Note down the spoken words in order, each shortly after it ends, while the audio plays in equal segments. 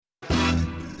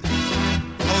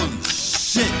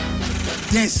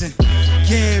dancing.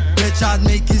 Yeah, bitch, I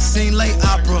make it seem like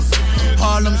opera.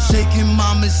 Harlem shaking,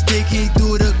 my mistake, ain't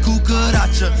do the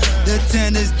cucaracha. The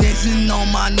tennis dancing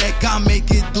on my neck, I make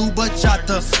it do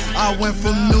bachata. I went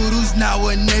from noodles, now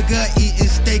a nigga eating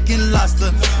steak and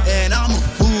lobster. And I'm a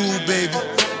fool, baby.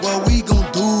 What we gon'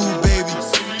 do, baby?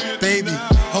 Baby,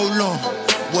 hold on.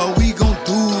 What we gon'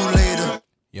 do later?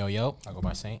 Yo, I go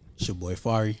by Saint. It's your boy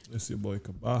Fari. It's your boy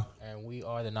Kabah. And we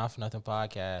are the Not For Nothing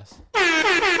podcast.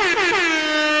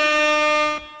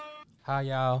 How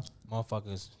y'all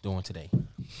motherfuckers doing today?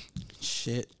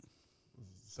 Shit.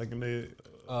 Second day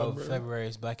of February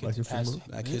is Black History Month.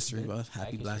 Black History Month.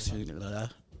 Happy Black History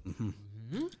Month.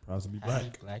 Proud to be Happy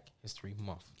black. Black History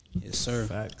Month. Yes, sir.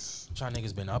 Facts. What y'all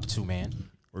niggas been up to, man?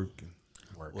 Working.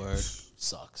 Work. Word.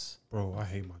 Sucks. Bro, I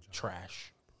hate my job.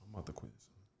 Trash. I'm about to quit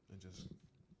and just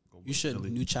go You should.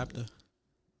 Philly. New chapter.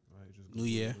 Right, just New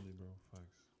year. Philly, bro. Facts.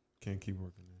 Can't keep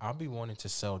working there. I'll be wanting to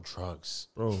sell drugs.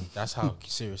 Bro. That's how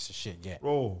serious the shit get.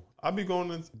 Bro, I be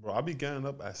getting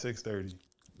up at 6:30.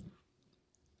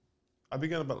 I be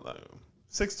getting up at like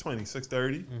 6:20,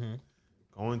 6:30. Mm-hmm.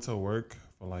 Going to work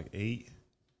for like 8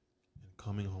 and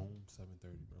coming home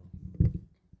 7:30, bro.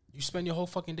 You spend your whole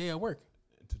fucking day at work.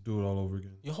 To do it all over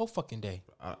again. Your whole fucking day.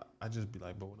 I just be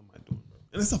like, bro, what am I doing, bro?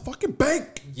 And it's a fucking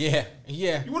bank. Yeah.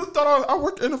 You would have thought I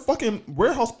work in a fucking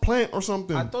warehouse plant or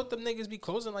something. I thought them niggas be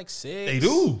closing like 6. They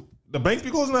do. The banks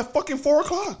be closing at fucking 4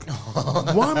 o'clock.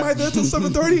 Why am I there till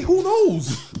 7:30? Who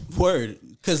knows? Word.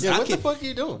 Because Yeah, what the fuck are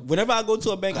you doing? Whenever I go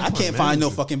to a bank, I That's my can't find no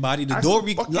manager. fucking body. The Ask door the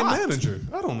be fucking locked. manager.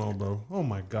 I don't know, bro. Oh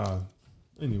my god.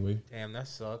 Anyway, Damn, that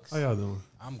sucks. how y'all doing?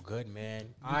 I'm good, man.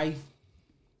 I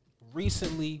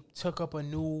recently took up a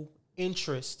new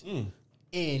interest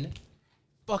in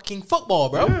fucking football,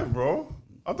 bro. Yeah, bro.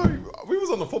 I thought we was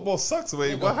on the football sucks.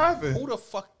 Wait, what happened? Who the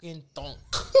fucking thunk?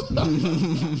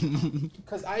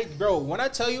 Cause when I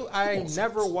tell you, I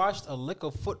never watched a lick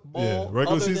of football. Yeah, regular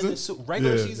other season? than the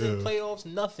regular Yeah, season, yeah. playoffs,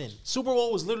 nothing. Super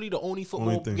Bowl was literally the only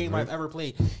football thing, game right? I've ever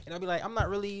played, and I'll be like, I'm not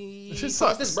really. Shit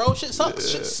fuck sucks. this, bro. Shit sucks.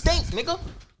 Shit stink, nigga.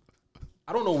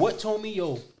 I don't know what told me,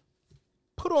 yo,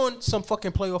 put on some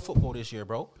fucking playoff football this year,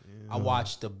 bro. I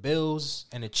watched the Bills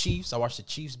and the Chiefs. I watched the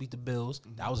Chiefs beat the Bills.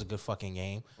 That was a good fucking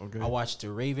game. Okay. I watched the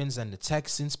Ravens and the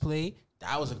Texans play.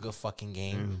 That was a good fucking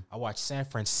game. I watched San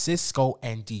Francisco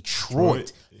and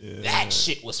Detroit. Yeah. That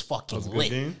shit was fucking That was a good lit.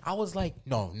 game? I was like,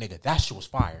 no, nigga, that shit was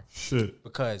fire. Shit.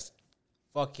 Because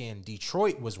fucking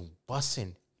Detroit was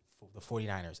busting the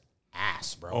 49ers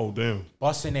ass, bro. Oh damn.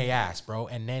 Busting their ass, bro.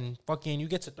 And then fucking you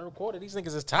get to third quarter, these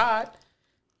niggas is tied,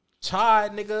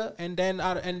 nigga. And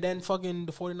then fucking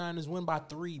the 49ers win by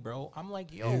 3, bro. I'm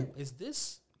like, yo, is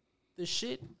this the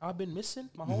shit I've been missing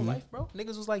my whole life, bro?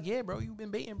 Niggas was like, yeah, bro, you've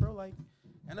been baiting, bro. Like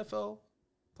NFL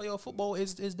playoff football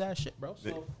is that shit, bro.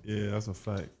 So Yeah, that's a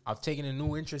fact. I've taken a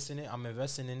new interest in it. I'm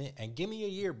investing in it. And give me a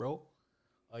year, bro.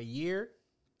 A year,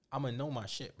 I'm gonna know my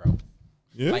shit, bro.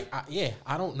 Yeah. Like,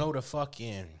 I don't know the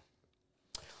fucking.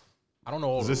 I don't know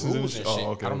all the Positions and rules and shit? shit.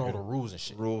 Oh, okay, I don't know all okay. the rules and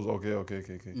shit. Rules. Okay. I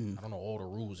don't know all the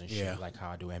rules and shit, Yeah. like how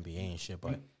I do NBA and shit.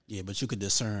 But Yeah, but you could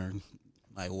discern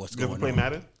like what's You ever going play on.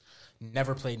 Madden?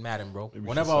 never played Madden, bro. Maybe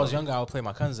Whenever should I was start. younger, I would play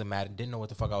my cousins in Madden. Didn't know what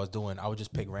the fuck I was doing. I would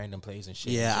just pick random plays and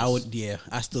shit. Yeah, and I just would. Yeah,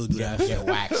 I still do that. get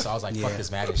waxed. So I was like, fuck Yeah.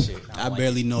 this Madden shit. I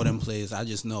barely know them plays. I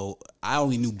just know I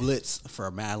only knew blitz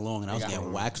for mad long, and I was Nigga,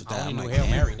 getting waxed with I that. only I'm knew like, Hail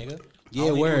damn. Mary, nigga. Yeah, I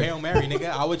only knew word. Hail Mary, nigga.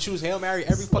 I would choose Hail Mary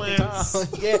every fucking time.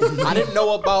 Yeah, I didn't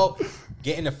know about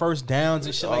getting the first downs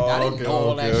and shit like that. I didn't know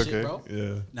all that shit, bro.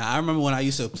 Yeah. Now I remember when I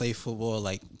used to play football,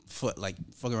 like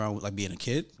fucking around with like being a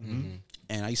kid,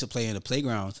 and I used to play in the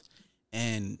playgrounds.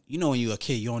 And you know when you're a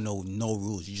kid, you don't know no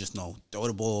rules. You just know throw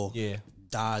the ball, Yeah.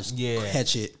 dodge, Yeah.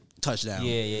 catch it, touchdown.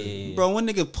 Yeah. Bro, one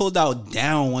nigga pulled out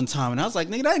down one time, and I was like,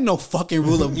 nigga, that ain't no fucking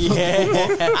rule of football.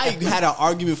 I had an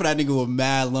argument for that nigga with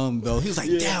mad lum, bro. He was like,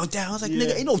 down. I was like,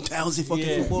 nigga, ain't no downs in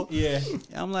fucking football. Yeah.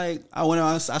 And I'm like,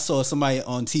 I saw somebody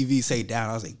on TV say down.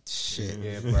 I was like, shit,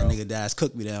 Yeah, that bro. nigga Dash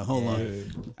cooked me down. Hold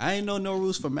on. I ain't know no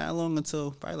rules for mad long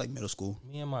until probably like middle school.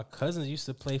 Me and my cousins used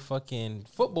to play fucking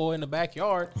football in the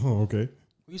backyard. Oh, okay.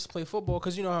 We used to play football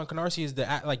because you know how in Canarsie is the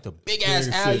big ass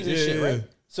Big alleys shit. and Yeah, shit, yeah. right?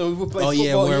 So we would play Oh,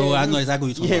 football. yeah, I know we- exactly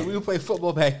what you're talking Yeah, about. we would play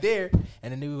football back there,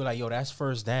 and then they were like, "Yo, that's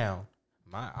first down."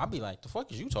 I'd be like, "The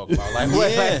fuck is you talking about?" Like,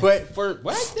 what? Yeah. Like,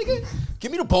 what, nigga? Give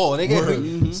me the ball,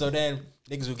 nigga. So then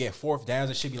niggas would get fourth downs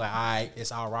and shit. Be like, "All right,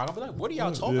 it's our rock." I'd be like, "What are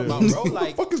y'all talking Yeah. about, bro?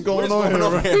 Like, What the fuck is what going on here,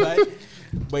 over right? here?"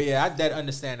 Like, but yeah, I dead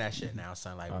understand that shit now,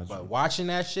 son. Like, Gotcha. but watching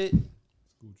that shit,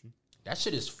 that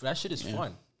shit is fun. That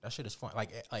shit is fun.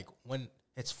 Like when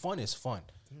it's fun, it's fun.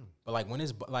 But like when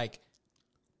it's like,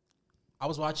 I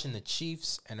was watching the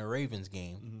Chiefs and the Ravens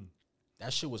game.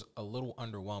 That shit was a little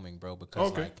underwhelming, bro.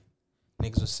 Because Okay. like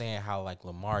niggas was saying how like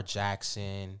Lamar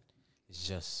Jackson is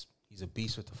just he's a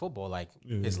beast with the football. Like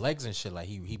his legs and shit. Like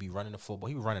he be running the football.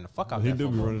 He be running the fuck out. He that did be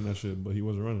football. running that shit, but he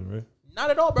wasn't running, right? Not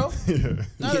at all, bro.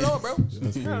 Not at all, bro.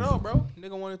 That's Not at all, bro.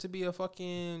 Nigga wanted to be a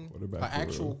fucking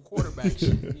actual quarterback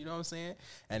shit. You know what I'm saying?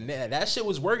 And that shit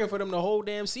was working for them the whole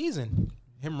damn season.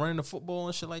 Him running the football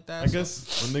and shit like that. I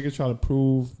guess a nigga try to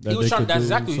prove that that's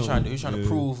exactly what he was trying to do. He was trying to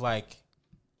prove like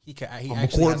he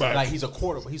actually has, like he's a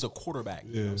quarterback.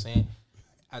 You know what I'm saying?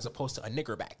 As opposed to a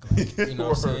niggerback. Like, you know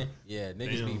what I'm saying? Yeah,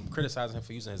 niggas be criticizing him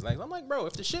for using his legs. I'm like, bro,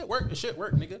 if the shit work,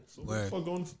 nigga. So what the fuck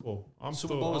going to Super Bowl?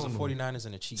 Super Bowl was the 49ers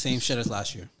and the Chiefs. Same shit as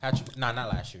last year. Not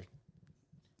last year.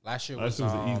 Last year was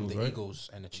the Eagles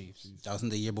and the Chiefs. That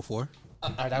wasn't the year before?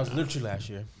 That was literally last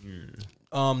year.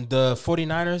 The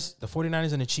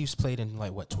 49ers and the Chiefs played in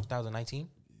like what, 2019?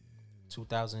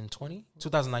 2020?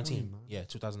 2019. Yeah,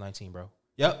 2019, bro.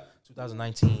 Yep,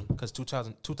 2019. Because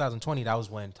 2020, that was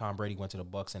when Tom Brady went to the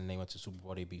Bucks and they went to Super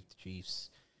Bowl. They beat the Chiefs.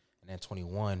 And then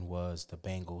 21 was the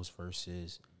Bengals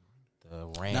versus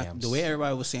the Rams. Now, the way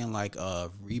everybody was saying like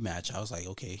rematch, I was like,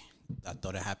 okay. I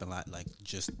thought it happened like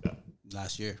just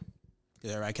last year.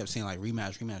 Everybody kept saying like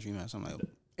rematch. I'm like,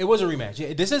 it was a rematch.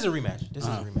 Yeah, this is a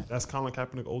rematch. That's Colin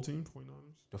Kaepernick old team,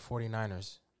 49ers? The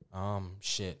 49ers.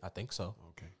 Shit, I think so.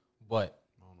 Okay. But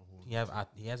he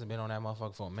hasn't been on that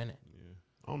motherfucker for a minute.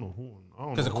 I don't know who.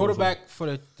 Because the quarterback for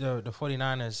the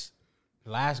 49ers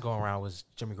last go around was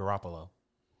Jimmy Garoppolo.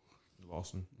 You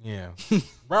lost him. Yeah.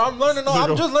 Bro, I'm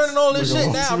just learning all this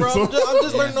shit now, bro. I'm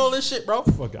just learning all this shit, bro.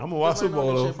 Fuck it. I'm gonna watch Super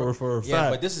Bowl though for a fact.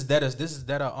 Yeah, but this is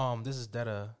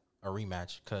a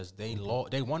rematch because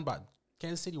they won by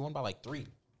Kansas City won by like 3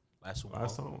 last Super Bowl.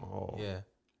 Last time? Oh. Yeah.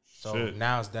 So shit.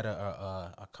 now is that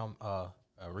a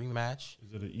rematch?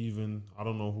 Is it an even? I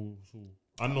don't know who.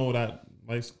 I know that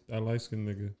light skinned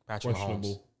nigga. Patrick questionable.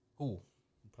 Mahomes. Who?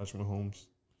 Patrick Mahomes.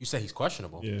 You say he's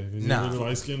questionable? Yeah. Is he really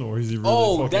light skinned or is he really?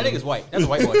 Oh, that nigga's white. That's a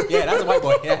white boy. Yeah, that's a white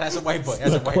boy. Yeah, that's a white boy.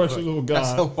 That's a white questionable boy. guy.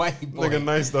 That's a white boy. Nigga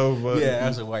nice though, but yeah,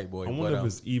 that's a white boy. I wonder if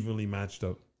it's evenly matched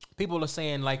up. People are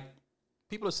saying the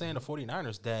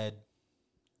 49ers that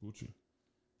Gucci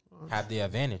have the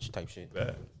advantage type shit.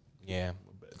 Bad. Yeah,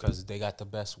 because they got the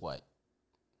best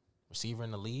receiver in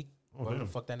the league. Whatever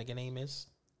the fuck that nigga name is.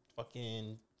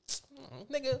 Fucking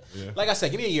nigga. Yeah. Like I said,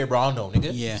 give me a year, bro. I don't know,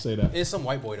 nigga. Yeah. Say that. It's some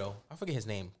white boy though. I forget his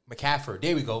name. McCaffrey.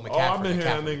 There we go. McCaffrey. Oh, I've been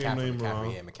hearing that nigga name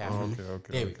McCaffrey. Yeah, McCaffrey.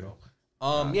 Okay. There we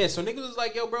go. Yeah, so niggas was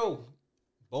like, yo, bro,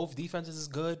 both defenses is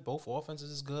good, both offenses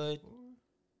is good.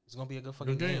 It's gonna be a good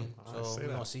fucking game. So we're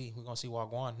gonna see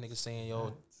Wagwan. Niggas saying,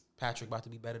 yo, Patrick about to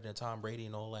be better than Tom Brady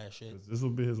and all that shit. This will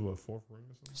be his what, 4th ring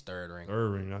or something? His 3rd ring.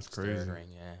 3rd ring, that's crazy. 3rd ring,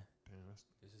 yeah. Damn,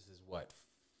 this is his what,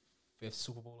 5th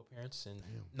Super Bowl appearance and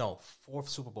 4th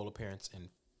Super Bowl appearance in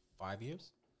 5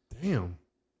 years. Damn.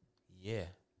 Yeah.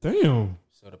 Damn.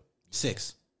 So the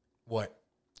 6. What?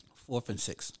 4th and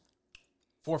 6th.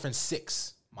 4th and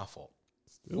 6th. My fault.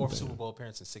 Still 4th damn. Super Bowl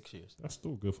appearance in 6 years. That's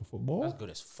still good for football. That's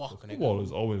good as fuck. Football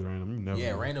is always random. You never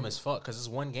know. Random as fuck because it's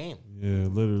one game. Yeah,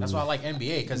 literally. That's why I like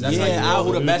NBA because that's who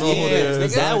the best team is.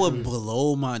 is. That would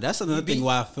blow my. That's another thing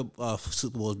why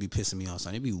Super Bowls be pissing me off.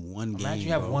 Son, it'd be one game. Imagine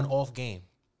you have one off game.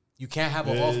 You can't have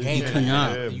an off game.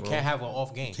 You can't have an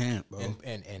off game. Can't, bro.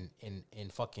 In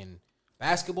fucking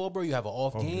basketball, bro, you have an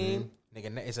off game.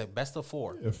 Nigga, it's a best of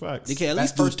 4. Yeah, facts. They can at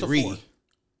least do 3.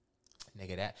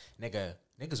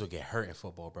 Niggas will get hurt in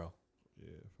football, bro. Yeah,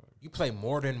 facts. You play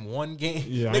more than one game.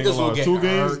 Yeah, niggas will get 2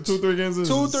 hurt. games, 3 games is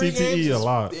CTE a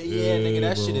lot. Yeah, nigga,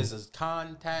 that bro. shit is a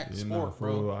contact sport,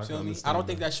 bro. Feel me? I don't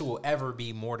think that shit will ever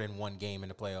be more than one game in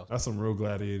the playoffs. That's some real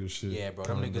gladiator shit. Yeah, bro.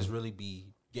 Them niggas really be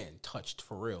getting touched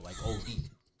for real, like OD.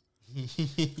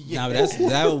 Nah, but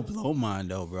that would blow mine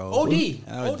though, bro. OD.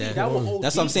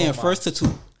 That's what I'm saying. First to 2.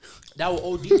 That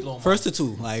will OD blow. First to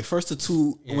 2, like first to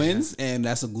 2 wins, and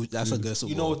that's a good Super Bowl.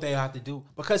 You know what they have to do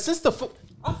because since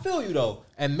I feel you though,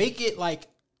 and make it like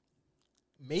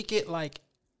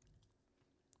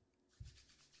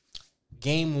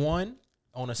game 1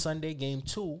 on a Sunday, game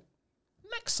 2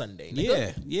 next Sunday.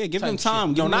 Nigga. Yeah, give them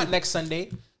time. No, not next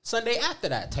Sunday. Sunday after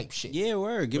that type shit. Yeah,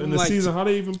 word. Give in them the like season. How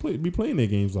they even be playing their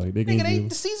games like they nigga,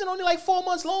 the season only like 4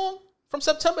 months long from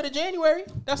September to January.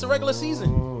 That's a regular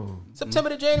season. September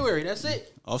to January. That's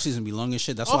it. Off season be long as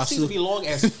shit. That's why season be long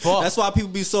as fuck. That's why people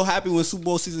be so happy when Super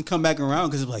Bowl season come back around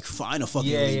because it's like fine a fucking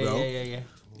league, bro.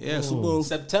 Yeah, Super Bowl.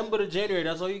 September to January.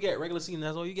 That's all you get. Regular season.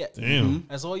 That's all you get. Damn.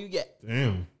 That's all you get.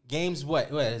 Damn. Games.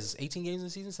 What is 18 games in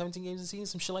the season? 17 games in the season?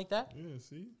 Some shit like that. Yeah.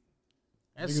 See.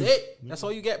 That's it. That's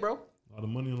all you get, bro. A lot of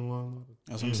money on the line.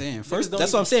 That's what I'm saying.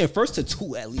 That's what I'm saying. First to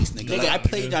 2 at least, nigga. Like, I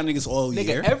played y'all niggas all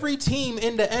year. Every team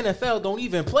in the NFL don't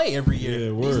even play every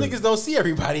year. Yeah, These niggas don't see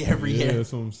everybody every year.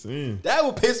 That's what I'm saying. That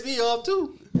would piss me off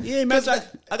too. Yeah, man.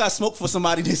 I got smoked for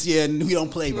somebody this year and we don't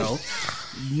play, bro.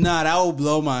 Nah, that would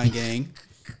blow my gang.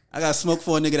 I got smoked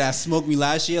for a nigga that smoked me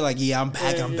last year. Like, yeah, I'm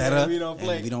back. I'm better. We don't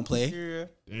play. And we don't play. Yeah.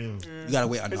 Damn. You gotta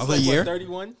wait another like, year. What,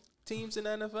 31 teams in the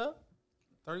NFL.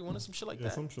 31 or some shit like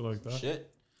that. Some shit like that. Shit.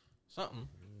 Something.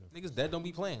 Niggas dead don't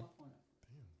be playing.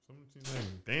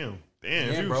 Damn. Yeah,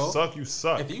 if you bro. suck, you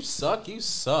suck. If you suck, you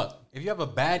suck. If you have a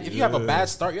bad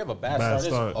start, you have a bad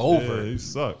start. It's over. Yeah, you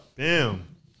suck. Damn.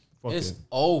 It's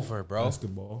over, bro.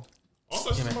 Basketball.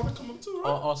 All-Star season about to come up too, right?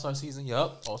 All-Star season,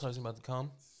 yup. All-Star season about to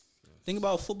come. Thing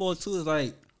about football too is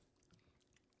like,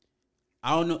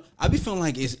 I don't know. I be feeling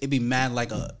like it'd be mad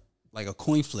like a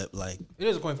coin flip. Like, it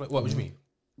is a coin flip. What you mean?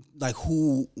 Like,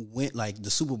 who went like the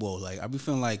Super Bowl? Like, I be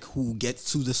feeling like who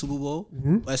gets to the Super Bowl,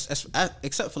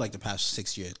 except for like the past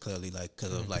 6 years, clearly, like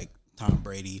because of like Tom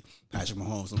Brady, Patrick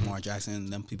Mahomes, Lamar Jackson, and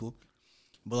them people.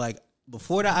 But like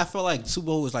before that, I felt like Super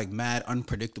Bowl was like mad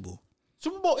unpredictable.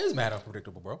 Super Bowl is mad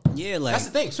unpredictable, bro. Yeah, like that's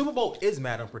the thing. Super Bowl is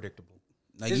mad unpredictable.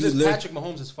 Like, it's just Patrick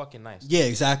Mahomes is fucking nice. Yeah,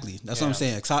 exactly. That's what I'm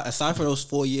saying. Aside for those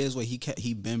 4 years where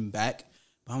he been back.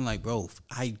 I'm like, bro,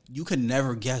 you could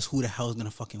never guess who the hell is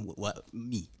gonna fucking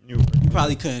me. You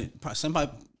probably couldn't.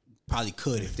 Somebody probably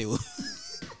could if they were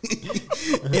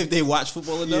if they watch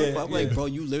football enough. Yeah, but I'm like, bro,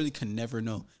 you literally can never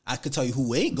know. I could tell you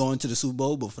who ain't going to the Super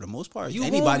Bowl, but for the most part,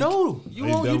 anybody won't know. You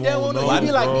won't know. You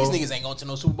be like, these niggas ain't going to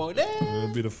no Super Bowl.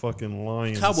 It'd be the fucking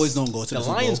Lions. Cowboys don't go to the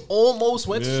Super Bowl. The Lions almost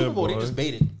went to the Super Bowl. They just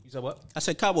baited. You said what? I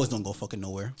said Cowboys don't go fucking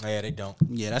nowhere. Oh, yeah, they don't.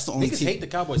 Yeah, that's the only niggas team. hate the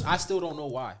Cowboys. I still don't know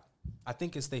why. I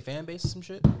think it's their fan base or some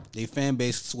shit. They fan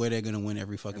base swear they're gonna win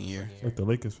every fucking year. Like the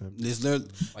Lakers fan.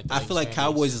 I feel like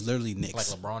Cowboys is literally Knicks.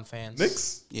 Like LeBron fans.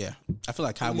 Knicks? Yeah, I feel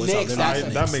like Cowboys Knicks, are literally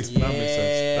Knicks. That makes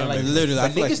sense. Like, literally,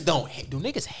 but I niggas don't hate. Do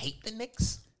niggas hate the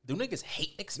Knicks? Do niggas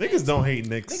hate Knicks? Niggas don't hate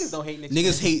Knicks. Niggas don't hate Knicks.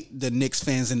 Niggas hate the Knicks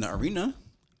fans in the arena.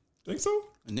 Think so?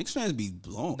 The Knicks fans be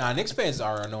blown. Nah, Knicks fans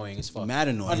are annoying as fuck. Mad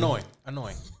annoying.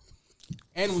 Annoying.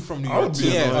 And we from New York.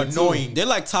 Yeah, annoying. They're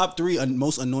like top 3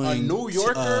 most annoying. A New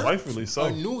Yorker, rightfully so.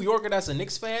 A New Yorker that's a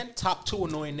Knicks fan, top 2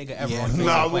 annoying nigga ever. Yeah. On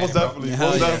Nah, most definitely.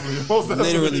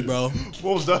 Literally, bro.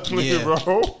 Most definitely,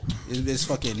 bro. It's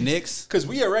fucking Knicks. Cause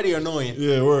we already annoying.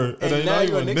 Yeah, word. And now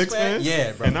you're a Knicks fan?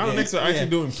 Yeah, bro. And now the Knicks are actually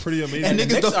doing pretty amazing. And the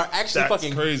Knicks are actually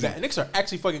fucking crazy. The Knicks are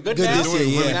actually fucking good Good now. this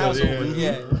year, Now it's yeah. over.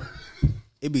 Yeah.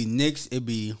 It'd be Knicks. It'd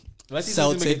be Unless he's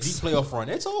make a deep Celtics. playoff run,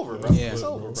 it's over, bro. Yeah, It's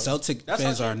over, bro. Celtic That's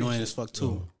fans how are annoying championship- as fuck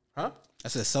too. Huh? I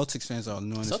said Celtics fans are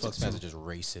annoying as fuck Celtics fans too. are just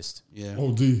racist. Yeah.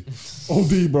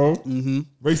 OD, bro. Mm-hmm.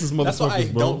 Racist motherfuckers, That's why I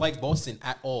bro. don't like Boston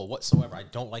at all whatsoever. I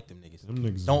don't like them niggas. Them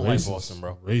niggas don't racist. like Boston,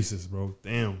 bro. Racist, bro.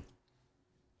 Damn.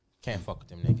 Can't fuck with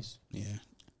them niggas. Yeah.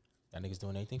 Y'all niggas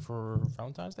doing anything for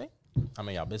Valentine's Day? I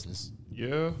mean, y'all business.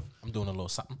 Yeah. I'm doing a little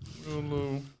something. Doing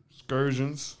little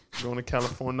excursions. Going to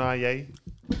California, yay.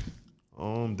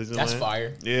 Disneyland. That's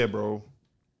fire. Yeah, bro.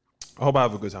 I hope I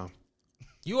have a good time.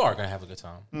 You are gonna have a good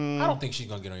time. I don't think she's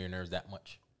gonna get on your nerves that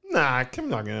much. Nah, Kim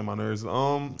not getting on my nerves.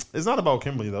 It's not about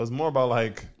Kimberly though. It's more about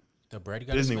like The bread you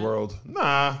got Disney World.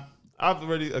 Nah, I've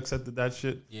already accepted that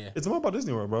shit. Yeah. It's more about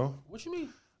Disney World, bro. What you mean?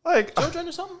 Like, Children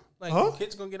or something? Like Huh?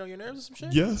 kids gonna get on your nerves or some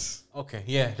shit? yes, Okay,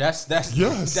 yeah, that's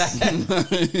Yes.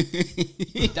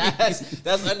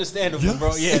 that's understandable, Yes.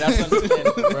 bro. Yeah, that's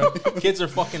understandable, bro. Kids are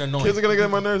fucking annoying. kids are gonna get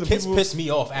on my nerves. and Kids people- piss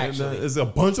me off and, actually. is a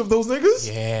bunch of those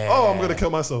niggas? Yeah. Oh, I'm gonna kill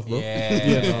myself, bro.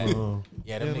 Yeah. No.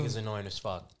 Yeah, them Yeah, niggas annoying as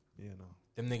fuck. Yeah, no.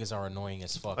 Them niggas are annoying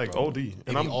as fuck, Like bro. OD. They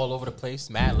And be I'm all over the place,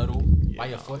 mad little, by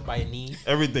your foot, by your knee.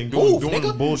 everything doing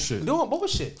nigga. bullshit. Doing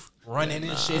bullshit. Running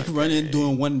and shit. Running,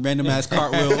 doing one random ass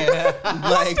cartwheel.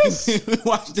 Like,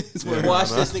 watch this. Yeah. Watch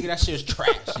this nigga, that shit is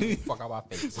trash. Fuck out my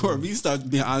face. Or we start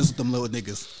being honest with them little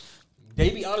niggas. They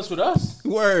be honest with us.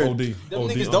 Word. OD. Them OD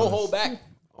niggas honest. don't hold back.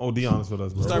 OD honest with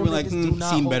us, bro. Start being like, Niggas do not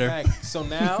seen hold better. back. So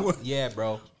now, yeah,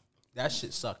 bro. That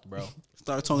shit sucked, bro.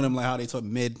 Start talking to them like how they talk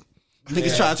mid.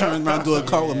 Niggas try to turn around and do a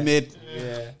car with mid.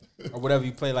 Yeah. Or whatever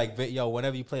you play like,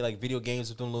 whenever you play like video games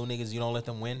with them little niggas, you don't let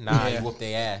them win. Nah, Yeah. you whoop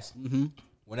their ass. Mm-hmm.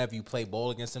 Whenever you play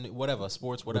ball against them, whatever,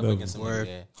 sports, whatever Whatever. against them, Word.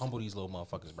 yeah. Humble these little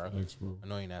motherfuckers, bro. Thanks, bro.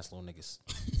 Annoying ass little niggas.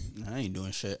 Nah, I ain't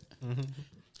doing shit.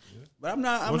 But I'm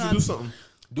not. Why I'm don't you not. do something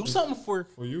Do something for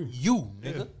you? you,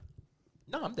 nigga.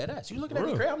 No, I'm dead ass. You looking at me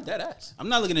real. crazy? I'm dead ass. I'm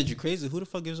not looking at you crazy. Who the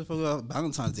fuck gives a fuck about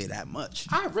Valentine's Day that much?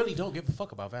 I really don't give a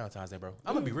fuck about Valentine's Day, bro.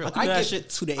 I'm gonna be real. I can do that shit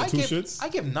 2 days. I Two give, shits? I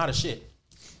give not a shit.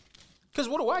 Cause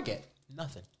what do I get?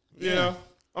 Nothing. Yeah.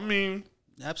 I mean,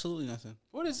 Absolutely nothing.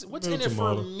 What's No in it for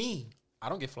tomato. me? I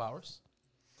don't get flowers.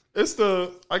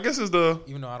 I guess it's the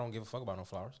Even though I don't give a fuck about no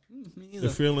flowers. the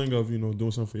feeling of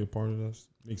doing something for your partner that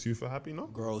makes you feel happy. No,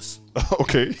 Gross.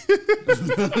 okay.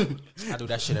 I do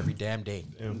that shit every damn day.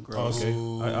 Damn. Gross. Okay,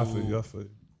 I feel you.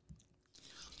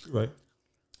 You're right.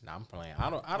 Nah, I'm playing. I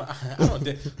don't.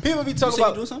 People be You talking say you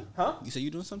about. doing something? Huh? You say you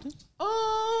doing something?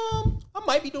 I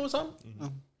might be doing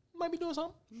something. Might be doing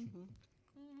something.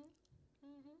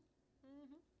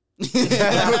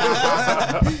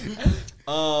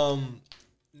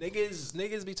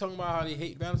 Niggas be talking about how they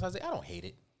hate Valentine's Day. I don't hate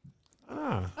it.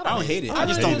 I don't hate it. I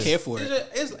just don't care for it.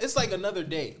 It's like another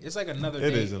day. It's like another day.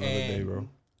 It is another day, bro.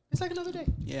 It's like another day.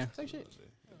 Yeah. Same shit.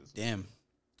 Damn.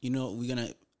 You know, we're gonna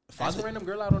Ask a random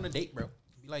girl out on a date, bro.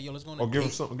 Be like, yo, let's go on a Or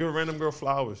date. give a random girl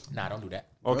flowers. Nah, don't do that.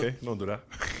 Okay, don't do that.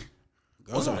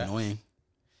 girls Don't are do that. annoying.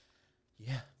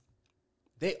 Yeah.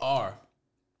 They are.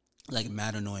 Like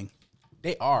mad annoying.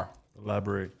 They are.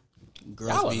 Elaborate.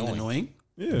 Girls Y'all being annoying. annoying.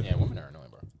 Yeah. Yeah, women are annoying,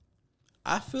 bro.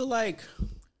 I feel like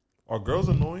Are girls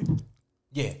annoying,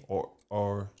 Yeah.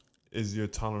 or is your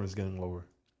tolerance getting lower?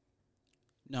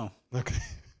 no. Okay.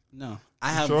 No.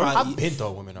 I have Sure? probably I've been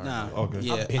thought women are nah. annoying. Okay.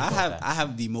 Yeah. I've been thought that. I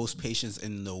have the most patience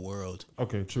in the world.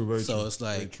 Okay. True. Very So true. it's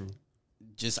like- very true.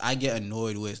 Just I get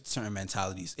annoyed with certain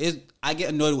mentalities. I get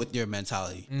annoyed with your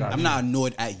mentality. Gotcha. I'm not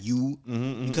annoyed at you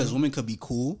Mm-hmm, because women could be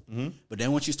cool, but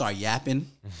then once you start yapping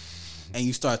and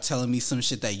you start telling me some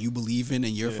shit that you believe in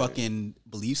and your fucking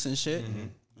beliefs and shit,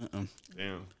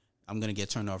 Damn. I'm gonna get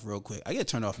turned off real quick. I get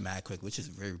turned off mad quick, which is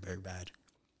very very bad.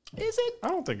 Is it? I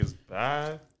don't think it's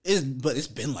bad. But it's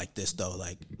been like this though.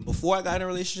 Like before I got in a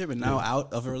relationship and now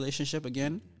out of a relationship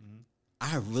again,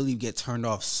 I really get turned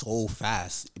off so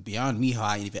fast. Beyond me how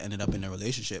I even ended up in a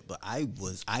relationship, but I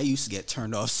used to get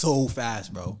turned off so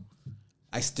fast, bro.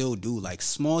 I still do. Like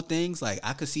small things, like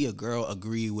I could see a girl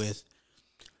agree with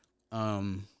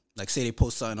like say they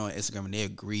post something on Instagram and they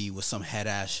agree with some head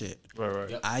ass shit.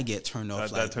 Right. I get turned off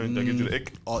That gives you the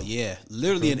ick. Oh yeah,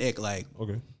 literally an ick. Like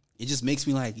Okay. it just makes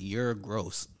me like you're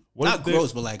gross. What Not if they-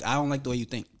 gross, but like I don't like the way you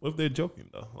think. What if they're joking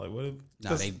though? Like what if? Nah,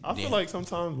 'cause they- I feel yeah. like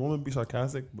sometimes women be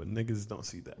sarcastic, but niggas don't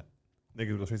see that.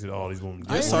 Niggas go straight to all these women.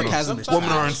 There's agree. sarcasm. Sometimes- Women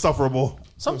are insufferable.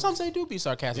 Sometimes they do be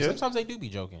sarcastic. Yeah. Sometimes they do be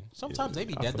joking. Sometimes they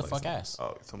be I dead feel the like fuck ass.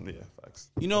 Oh, yeah, facts.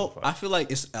 You know, I feel like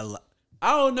it's a lot.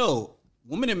 I don't know.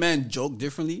 Women and men joke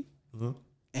differently,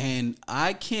 and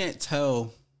I can't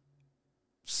tell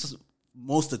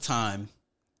most of the time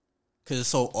because it's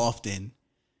so often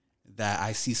that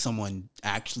I see someone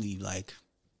actually like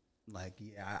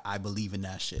yeah, I believe in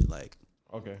that shit. Like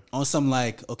Okay. on some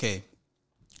like, okay,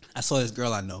 I saw this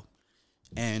girl I know,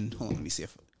 and hold on, let me see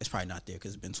if it's probably not there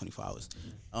because it's been 24 hours.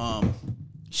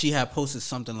 She had posted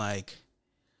something like,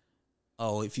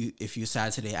 "Oh, if you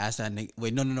sad today, ask that nigga."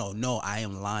 Wait, no, I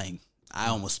am lying. I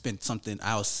almost spent something.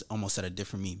 Almost said a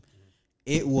different meme.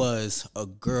 It was a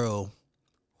girl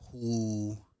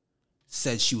who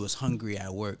said she was hungry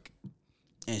at work,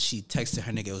 and she texted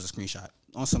her nigga. It was a screenshot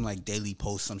on some like daily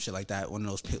post, some shit like that, one of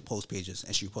those post pages,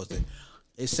 and she posted.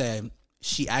 It said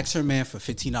she asked her man for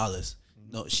 $15.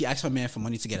 No, she asked her man for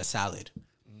money to get a salad,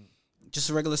 just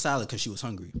a regular salad because she was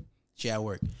hungry. She at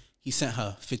work. He sent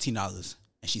her $15,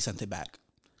 and she sent it back,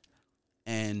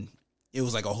 and it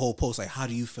was like a whole post like, how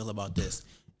do you feel about this?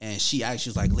 And she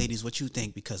actually was like, ladies, what you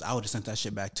think? Because I would have sent that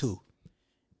shit back too.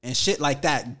 And shit like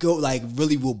that go like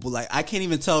really will like I can't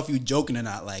even tell if you joking or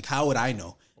not. Like how would I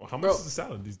know? Well, how much is the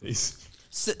salad these days?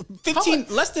 15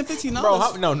 less than $15.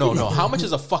 Bro, no. How much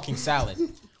is a fucking salad?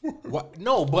 What?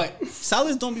 No, but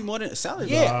Salads don't be more than salad.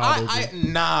 yeah,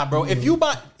 nah, bro. If you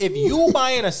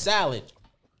buying a salad,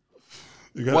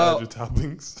 You gotta Well- add your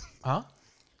toppings. huh?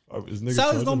 Is niggas Salads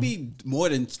charging? don't be more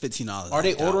than $15. Are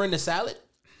they ordering the salad?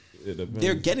 It depends.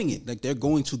 They're getting it. Like they're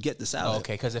going to get the salad. Oh,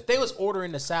 okay, because if they was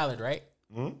ordering the salad, right?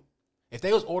 If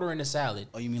they was ordering the salad,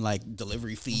 Oh, you mean like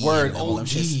delivery fee? word and all them OD,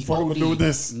 shits? Fuck, I'm gonna do with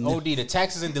this. OD, the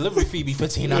taxes and delivery fee be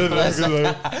 $15.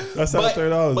 That's how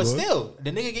 $30. But bro. still,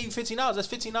 the nigga gave you $15. That's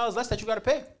 $15 less that you gotta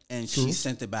pay. And she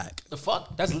sent it back. The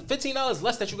fuck? That's $15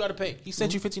 less that you gotta pay. He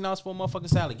sent you $15 for a motherfucking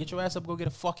salad. Get your ass up, go get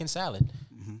a fucking salad.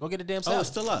 Go get a damn Oh, salad. it's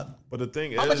still up. But the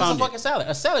thing How much is a found it. fucking salad?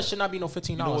 A salad should not be no $15,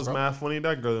 you know what's bro. mad funny?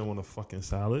 That girl didn't want a fucking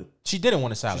salad. She didn't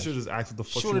want a She salad. should just ask what the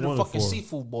fuck She she wanted a wanted fucking for.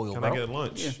 seafood boil, Can bro. I get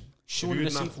lunch? Yeah. She If wanted you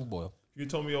a not- seafood boil. If you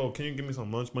told me, oh, can you give me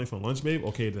some lunch money for lunch, babe?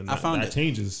 Okay, then I found that it.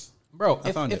 changes. Bro,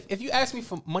 found if you ask me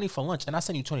for money for lunch and I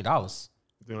send you $20,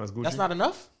 You think that's Gucci? that's not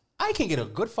enough? I can get a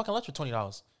good fucking lunch for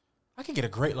 $20. I can get a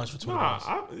great lunch for $20.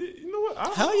 Nah, you know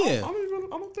what? Hell yeah.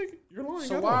 I don't think you're lying.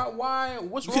 So at all. why?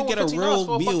 What's You wrong could get with a $15 real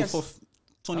for a meal fucking for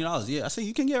 $20. Yeah, I say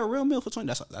you can get a real meal for $20.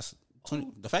 That's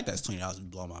 20. The fact that it's $20 is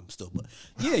blowing my still, but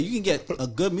yeah, you can get a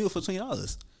good meal for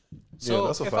 $20. So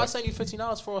that's a if I fact. send you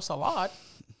 $15 for a salad,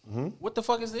 What the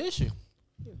fuck is the issue?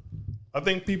 I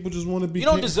think people just want to be. You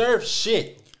don't deserve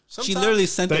shit. She literally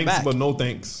sent it thanks, back. but no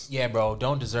thanks. Yeah, bro.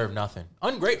 Don't deserve nothing.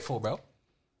 Ungrateful, bro.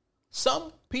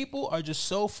 Some people are just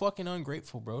so fucking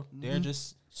ungrateful, bro. They're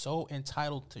just so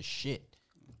entitled to shit.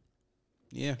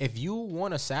 Yeah. If you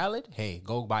want a salad, hey,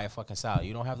 go buy a fucking salad.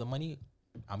 You don't have the money,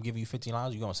 I'm giving you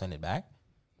 $15. You gonna send it back?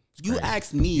 You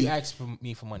asked me. You asked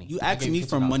me for money. You asked me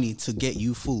for money to get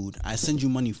you food. I send you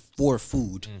money for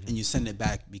food, and you send it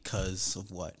back because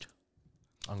of what?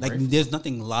 Like, there's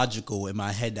nothing logical in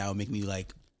my head that would make me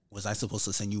like, was I supposed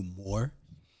to send you more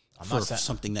for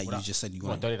something that you just said you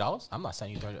want $30? I'm not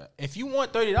sending you $30. If you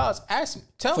want $30, ask me.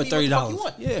 Tell for me $30. what the fuck you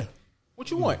want. Yeah.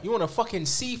 What you want? You want a fucking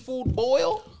seafood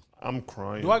boil? I'm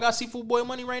crying. Do I got seafood boil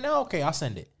money right now? Okay, I'll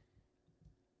send it.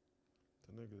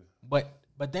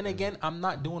 But then again, I'm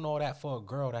not doing all that for a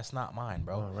girl that's not mine,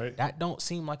 bro. Right. That don't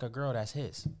seem like a girl that's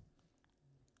his.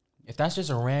 If that's just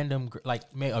a random, like,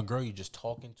 a girl you just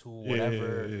talking to,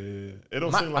 whatever. Yeah. It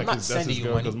don't seem like that's his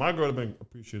girl, because my girl have been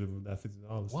appreciative of that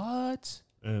 $50. What?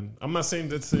 And I'm not saying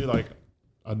that to say like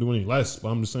I do any less, but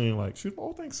I'm just saying like, shoot,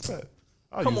 thanks, Pat.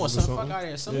 Come on, son, fuck out of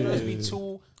here. Some girls be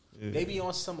too. They be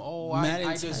on some,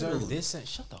 I deserve this. And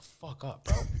shut the fuck up,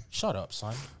 bro. Shut up,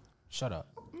 son. Shut up.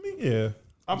 Yeah.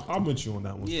 I'm with you on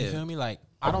that one. Yeah. You feel me? Like,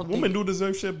 I don't Women do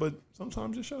deserve shit, but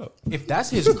sometimes just shut up. If that's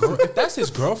his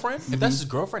girlfriend,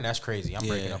 that's crazy. I'm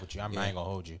breaking up with you. I ain't gonna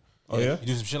hold you. Oh yeah? You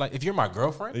do some shit like, if you're my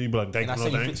girlfriend, and you be like, thanks, and I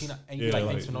send you $15, and you be like,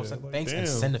 thanks for no thanks, and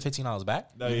send the $15 back.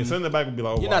 You send it back and be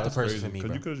like, oh, you're not the person for me,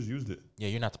 because you could have just used it. Yeah,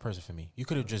 you're not the person for me. You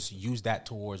could have just used that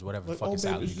towards whatever the fucking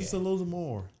salary you get. Just a little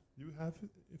more. You have it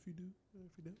if you do.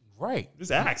 Right.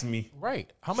 Just ask me.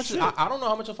 Right. How much? I don't know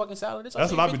how much a fucking salad is.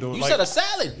 That's what I be doing. You said a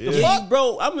salad. Yeah. The fuck,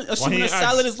 bro. I'm assuming a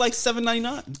salad is like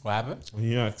 $7.99. What happened? When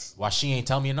he asked. Why she ain't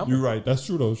tell me a number? You're right. That's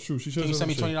true though. It's true. She should. Can you send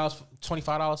me $20,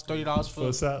 $25, $30 for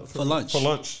a salad for lunch? For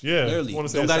lunch. Yeah. Literally.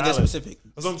 Don't gotta get specific.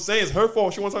 That's what I'm saying. It's her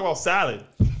fault. She wants to talk about salad.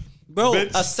 Bro,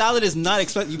 a salad is not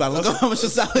expensive. You gotta look up how much a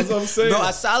salad. That's what I'm saying. Bro,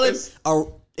 a salad.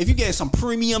 If you get some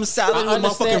premium salad with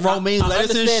motherfucking romaine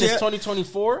lettuce and shit. It's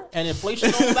 2024 and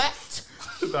inflation all that.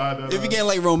 If you get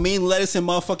like romaine lettuce and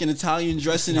motherfucking Italian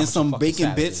dressing and some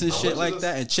bacon bits and shit like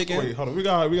that and chicken. Wait, hold on. We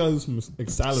gotta do some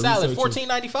salad. Salad,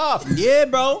 $14.95. Yeah,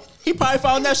 bro. He probably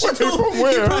found that shit too. From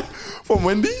where? From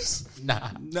Wendy's? Nah,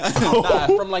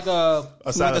 from like a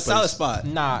salad spot.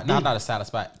 Nah, not a salad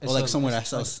spot. Or like somewhere that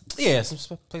sells. Yeah,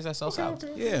 some place that sells salad.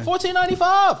 Yeah,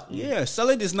 $14.95. Yeah,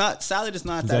 salad is not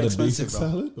that expensive, bro.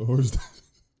 Salad or is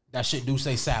that shit do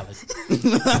say salad?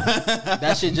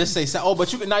 That shit just say salad. Oh,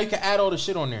 but you can add all the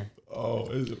shit on there. Oh,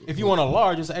 is it? If you want a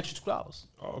large, it's an extra $2.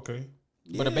 Oh, okay.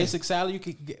 But a basic salad, you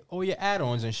could get all your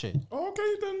add-ons and shit. Oh,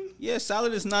 okay then. Yeah,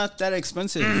 salad is not that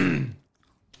expensive.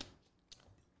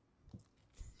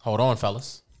 Hold on,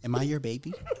 fellas. Am I your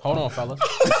baby? Hold on, fellas.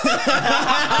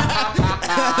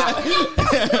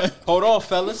 Hold on,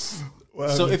 fellas.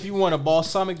 So if you want a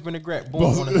balsamic vinaigrette,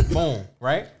 boom,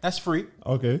 right? That's free.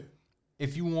 Okay.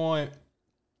 If you want,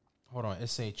 hold on, it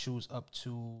say choose up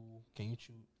to, can you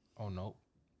choose? Oh, no,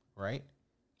 right?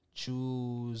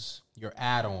 Choose your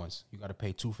add-ons. You got to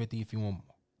pay $2.50 if you want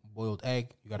boiled egg.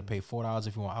 You got to pay $4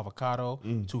 if you want avocado.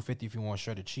 $2.50 if you want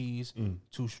shredded cheese.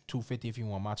 $2.50 if you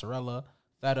want mozzarella,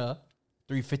 feta.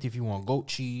 $3.50 if you want goat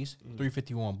cheese. $3.50 if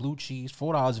you want blue cheese.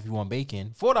 $4 if you want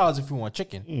bacon. $4 if you want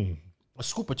chicken. A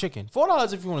scoop of chicken.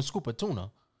 $4 if you want a scoop of tuna.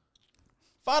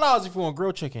 $5 if you want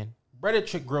grilled chicken.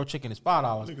 Breaded grilled chicken is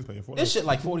 $5. This shit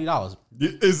like $40.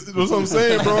 That's what I'm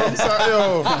saying, bro. I'm sorry,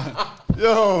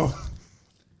 yo.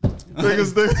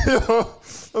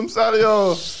 Niggas, I'm sorry,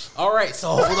 yo. All right, so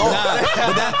hold on.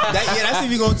 That's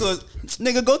if you go to a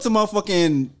nigga. Go to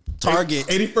motherfucking Target,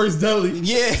 81st Deli.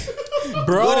 Yeah,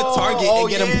 bro. Go to Target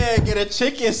and get a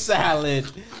chicken salad.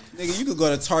 Nigga, you could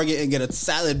go to Target and get a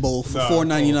salad bowl for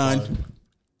 $4.99,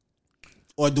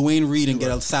 or Dwayne Reed and get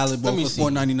a salad bowl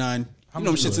for $4.99. You know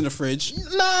them shits in the fridge.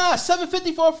 Nah,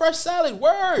 $7.50 for a fresh salad.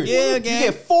 Word. Yeah, you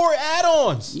get 4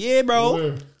 add-ons. Yeah,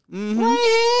 bro.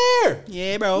 Right here.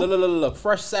 Yeah, bro. Look.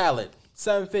 Fresh salad,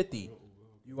 $7.50.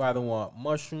 You either want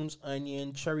mushrooms,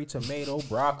 onion, cherry tomato,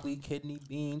 broccoli, kidney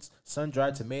beans,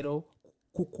 sun-dried tomato,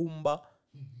 cucumber,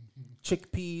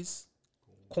 chickpeas,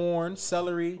 corn,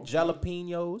 celery,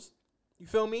 jalapenos. You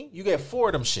feel me? You get 4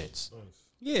 of them shits.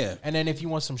 Yeah. And then if you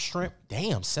want some shrimp,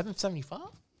 damn,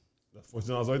 $7.75. That's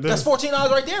 $14 right there. That's $14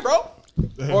 right there, bro.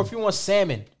 Damn. Or if you want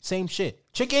salmon, same shit.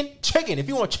 Chicken. If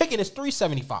you want chicken, it's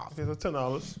 $3.75. Okay, that's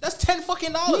 $10. That's $10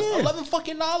 fucking dollars. Yeah. $11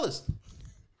 fucking dollars.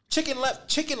 Chicken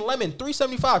lemon,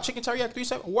 $3.75. Chicken teriyaki,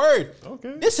 $3.75. Word.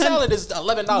 Okay. This salad is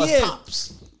 $11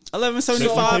 tops.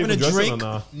 $11.75 in a drink.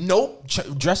 Nope.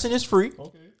 Dressing is free.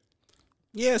 Okay.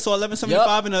 Yeah, so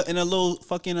 $11.75 in a little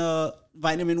fucking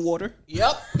vitamin water.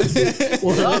 Yep. Look at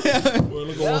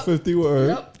 150 word.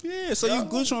 Yep. Yeah, so you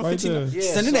good on Right 15. there.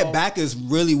 Yeah, Sending so- it back is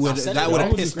really what that would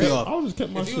have pissed me off. I would just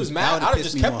kept my If shit. you was That mad, would've I'd have pissed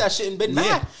just me kept off. that shit and been Yeah.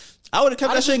 mad. I would have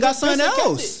kept that shit and got something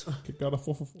else. Kicked out a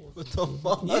 4 for 4. What the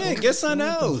fuck? Yeah, get something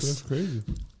That's else. crazy.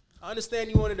 I understand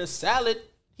you wanted a salad.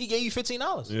 He gave you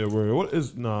 $15. Yeah, word. What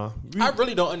is I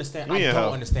really don't understand. We I ain't don't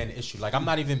help. understand the issue. Like, I'm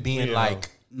not even being ain't like,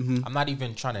 I'm not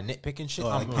even trying to nitpick and shit. Oh,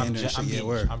 like pandering shit, yeah,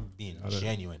 word. I'm being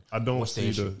genuine. I don't What's the see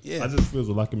issue? Yeah. I just feel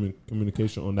the lack of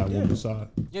communication on that woman's side.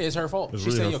 Yeah, it's her fault. It's She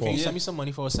really said, her "Yo, can fault. you send me some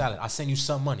money for a salad? I send you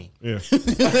some money." Yeah,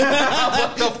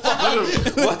 What the fuck?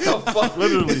 What the fuck?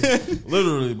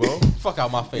 literally, bro. Fuck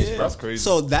out my face, bro. That's crazy.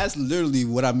 So that's literally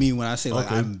what I mean when I say like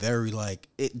Okay. I'm very like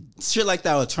it. Shit like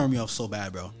that would turn me off so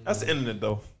bad, bro. That's the internet,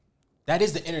 though. That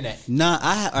is the internet. Nah,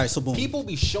 all right. So boom. People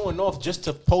be showing off just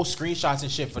to post screenshots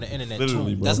and shit for the internet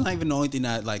Literally, too. bro. That's not even the only thing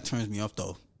that like turns me off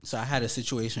though. So I had a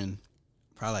situation,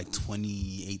 probably like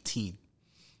 2018.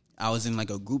 I was in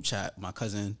like a group chat with my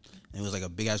cousin. And it was like a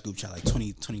big ass group chat, like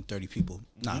 20, 30 people.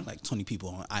 Not like 20 people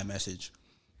on iMessage.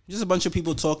 Just a bunch of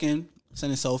people talking,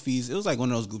 sending selfies. It was like one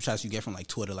of those group chats you get from like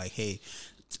Twitter, like, hey,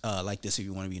 like this if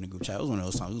you want to be in a group chat. It was one of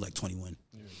those times. It was like 21.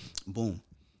 Boom.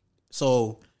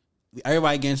 So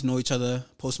everybody getting to know each other.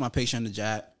 Post my picture in the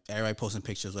chat. Everybody posting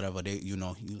pictures, whatever. They, you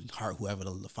heart whoever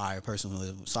the fire person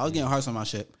was. So I was getting hearts on my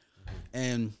shit.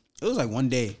 And it was like one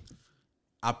day,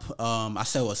 I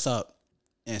said what's up,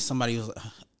 and somebody was,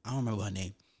 I don't remember her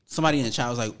name. Somebody in the chat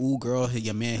was like, "Ooh, girl,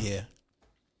 your man here,"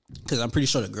 because I'm pretty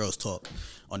sure the girls talk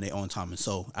on their own time. And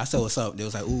so I said what's up. They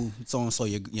was like, "Ooh, so and so,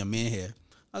 your man here."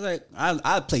 I was like,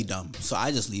 I play dumb, so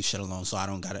I just leave shit alone, so I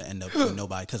don't gotta end up with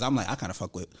nobody. Because I'm like, I kind of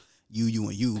fuck with you,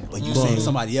 and you, but you saying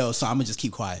somebody else, so I'm gonna just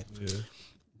keep quiet. Yeah.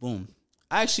 Boom.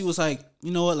 I actually was like,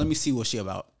 you know what? Let me see what she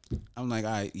about. I'm like,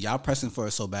 all right, y'all pressing for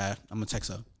her so bad. I'm gonna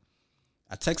text her.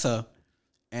 I text her,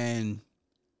 and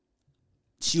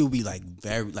she would be like,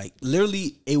 very like,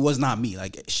 literally, it was not me.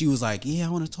 Like she was like, yeah, I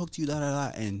want to talk to you, da da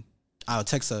da. And I would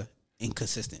text her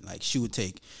inconsistent. Like she would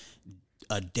take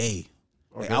a day.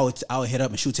 Like I would hit up,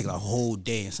 and she would take like a whole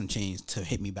day and some change to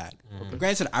hit me back.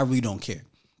 Granted, I really don't care.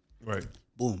 Right.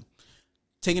 Boom.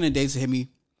 Taking a day to hit me.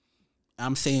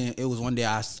 I'm saying it was one day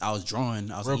I was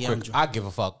drawing. I was Real like, yeah, quick, I give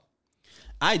a fuck.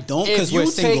 I don't If because we're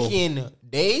you single. taking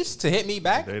days to hit me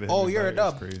back, They didn't oh, hit you're a me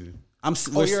back. dub. That's crazy.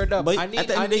 Oh, you're a dub. But I need, at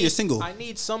the end of the day, you're single. I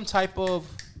need some type of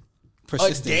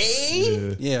Persistence. a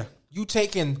day. Yeah. Yeah. You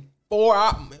taking 4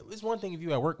 hours. It's one thing if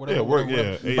you at work, whatever. Yeah, work, whatever.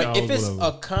 yeah, 8 But if hours, it's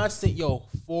whatever. a constant,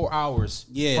 4 hours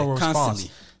Yeah, for a response,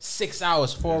 constantly. 6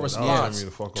 hours for a that'll response, turn me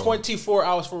the fuck off. 24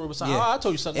 hours for a response. Yeah. Oh, I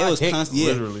told you something. It I was take constant. Yeah.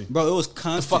 Literally. Bro, it was the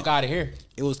constant. fuck out of here.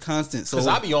 It was constant. So Because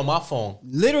I be on my phone.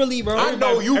 literally, bro. I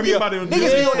know you be everybody on niggas be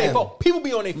on Yeah. their phone. People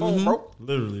be on their phone, bro.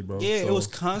 Literally, bro. Yeah, So, it was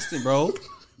constant, bro.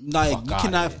 Like Fuck you outta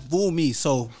cannot here. fool me.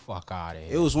 So Fuck out of it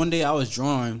here. was one day I was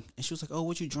drawing, and she was like, "Oh,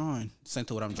 what you drawing?" Sent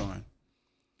her what I'm drawing.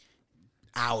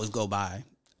 Hours go by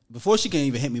before she can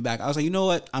even hit me back. I was like, "You know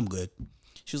what? I'm good."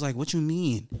 She was like, "What you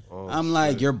mean?" I'm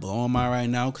like, "You're blowing my right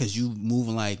now because you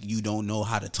moving like you don't know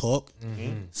how to talk.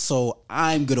 So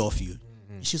I'm good off you."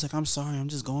 She's like, "I'm sorry. I'm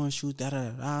just going shoot da da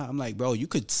da." I'm like, "Bro, you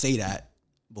could say that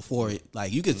before it.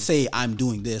 Like, you could say I'm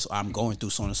doing this or I'm going through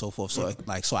so on and so forth. So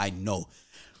like, so I know."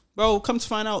 Bro, come to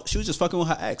find out, she was just fucking with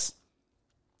her ex.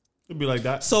 It'd be like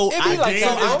that. So It be I like game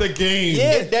that, bro. is the game.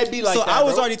 yeah, That'd be like so that, I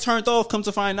was bro. already turned off. Come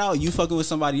to find out, you fucking with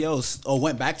somebody else or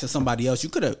went back to somebody else. You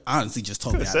could have honestly just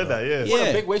told me that. Said bro. that, yeah. What Yeah.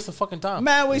 a big waste of fucking time.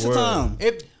 Mad waste Word. of time.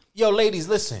 If ladies,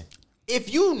 listen.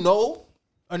 If you know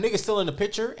a nigga still in the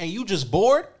picture and you just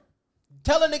bored,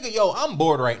 tell a nigga, I'm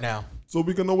bored right now. So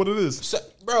we can know what it is. So,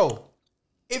 bro,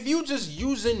 if you just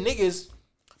using niggas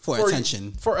For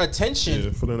attention. for attention,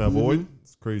 Yeah, for them to avoid.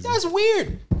 It's crazy. that's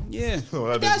weird. Yeah. Oh,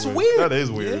 that is that's weird. That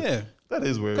is weird. Yeah. That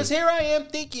is weird. Because here I am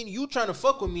thinking you trying to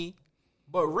fuck with me,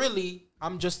 but really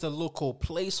I'm just a local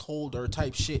placeholder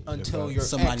type shit until your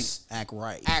Somebody ex act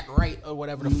right. act right or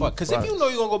whatever the fuck. Because if you know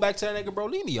you're gonna go back to that nigga, bro,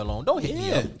 leave me alone. Don't hit me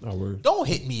Yeah. up. Not word. Don't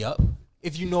hit me up.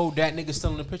 If you know that nigga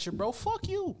still in the picture, bro, fuck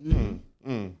you.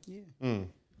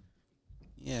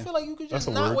 Yeah. I feel like you could That's just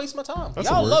a not word. waste my time. That's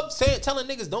a Y'all word. love telling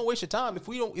niggas don't waste your time. If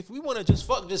we want to just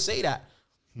fuck, just say that.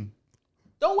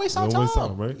 Don't waste our Don't time. waste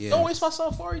time, right? Yeah. Don't waste my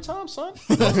Safari time, son.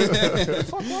 Fuck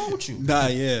wrong with you? Nah,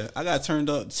 yeah. I got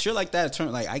turned up. Shit like that,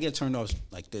 I get turned off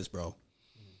like this, bro.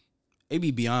 It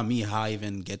be beyond me how I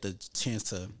even get the chance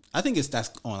to. I think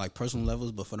that's on like personal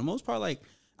levels, but for the most part, like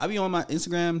I be on my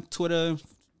Instagram, Twitter,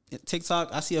 TikTok.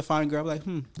 I see a fine girl,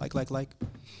 I'm like, like.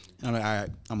 And I'm like, all right,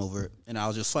 I'm over it. And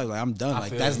I'll just swipe, like, I'm done. I Like,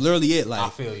 feel that's you. literally it. Like, I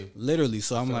feel you. Literally.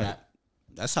 So I'm feel like, that.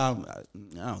 that's how I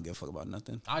don't give a fuck about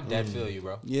nothing. I dead feel you,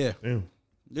 bro. Yeah. Damn.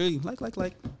 Literally,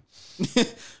 like.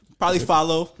 Probably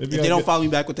follow. Maybe If they don't follow me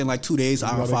back within like 2 days,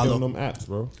 I'll follow. Them apps,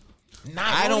 bro. Nah,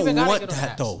 I don't want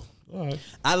that though. All right.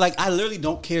 I literally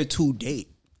don't care to date.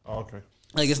 Oh, okay.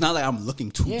 Like it's not like I'm looking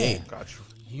to date. Got you.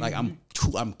 Like I'm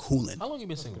cooling. How long you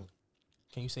been single?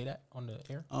 Can you say that on the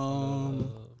air?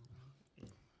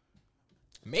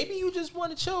 Maybe you just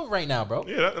want to chill right now, bro.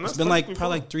 Yeah, and that's It's been like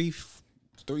probably fine. like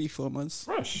 3-4 months.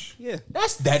 Fresh. Yeah.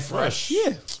 That's dead fresh.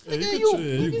 Yeah. Yeah,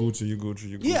 you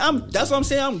Gucci. Yeah, that's what I'm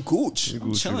saying. I'm Gooch. I'm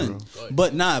Gucci, chilling. bro.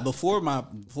 But nah, before my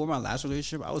last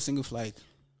relationship, I was single for like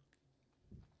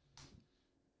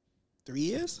 3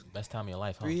 years. Best time of your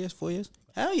life, huh? 3 years, 4 years.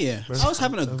 Hell yeah. I was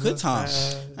having a good time.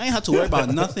 I ain't have to worry about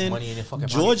nothing. Money in your fucking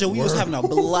Georgia, pocket. we was having a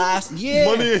blast. Yeah.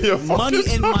 Money in your fucking Money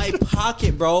in my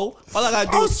pocket, bro. All I gotta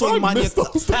do is swing money.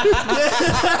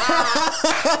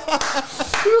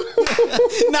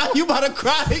 Now you about to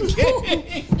cry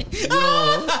again.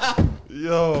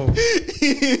 Yo.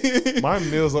 My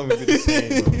meals don't even be the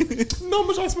same, bro. No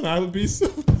much I spend at Applebee's.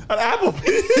 At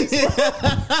Applebee's.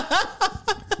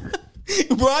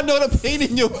 Bro, I know the pain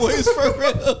in your voice for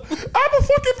real. Apple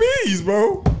fucking bees,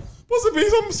 bro. Supposed to be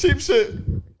some cheap shit.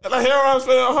 And I hear I'm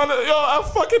spending $100. Yo, I'm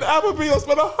fucking Applebee's. I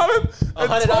spent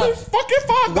 $120 fucking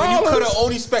 $5. When you could have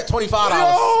only spent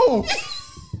 $25.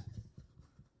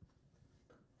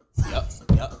 Yo.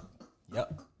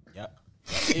 Yep.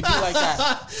 It be like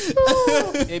that.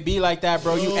 It be like that,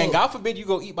 bro. You and God forbid you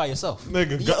go eat by yourself.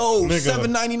 Nigga. Yo, nigga.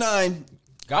 $7.99.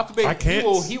 God forbid I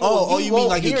can't. He will you mean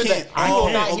like you hear can't? that. I will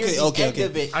not hear the okay. end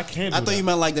of it. I can't. I thought you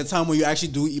meant like the time when you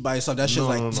actually do eat by yourself. That shit's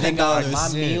like $10. Like my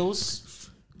meals.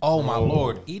 Oh my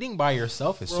lord, eating by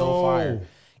yourself is so fire.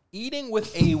 Eating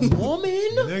with a woman,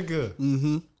 Nigga.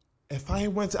 Mm-hmm. If I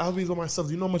went to Applebee's by myself,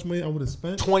 do you know how much money I would have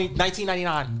spent?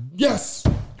 $19.99. Yes.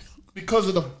 Because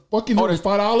of the fucking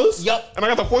 $5. Yup. And I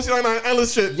got the $14.99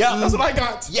 endless shit. Yup. That's what I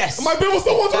got. Yes. And my bill was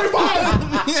still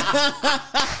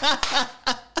 $125.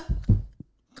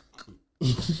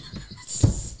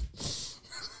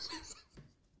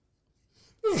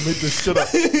 Make this shit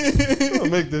up.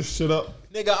 Make this shit up.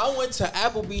 Nigga, I went to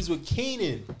Applebee's with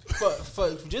Keenan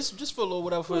for just for a little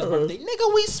whatever for his birthday.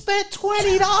 Nigga, we spent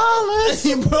 $20.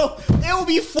 Bro, it will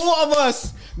be 4 of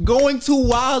us going to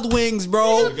Wild Wings,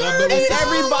 bro. And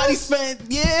everybody spent,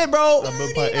 bro. I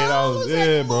been by $8.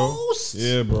 Yeah, bro. most.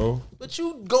 Yeah, bro. But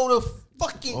you go to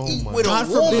fucking eat my with God a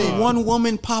forbid woman. one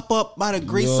woman pop up by the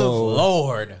grace of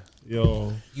Lord,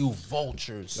 Yo, you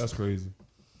vultures. that's crazy.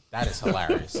 That is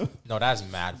hilarious. No, that's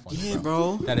mad funny. Yeah,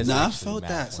 bro. That is I actually felt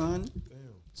mad that, funny. son.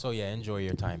 So yeah, enjoy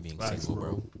your time being single,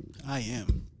 bro. I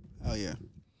am. Hell yeah.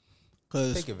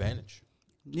 Cause Take advantage.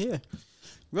 yeah,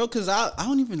 bro. Cause I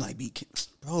don't even like be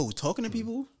bro talking to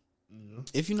people.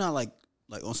 If you're not like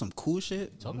on some cool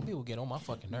shit, Talking to people get on my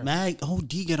fucking nerves. Mag OD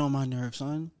get on my nerves,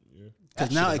 son. That Cause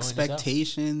shit now annoying as hell.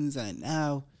 expectations and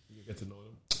now You get to know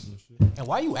them. And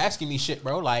why you asking me shit,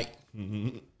 bro? Like,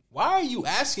 why are you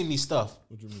asking me stuff?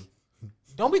 What you mean?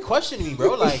 Don't be questioning me,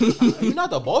 bro. Like, you're not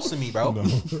the boss of me, bro. No.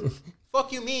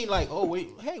 Fuck you mean? Like, oh wait,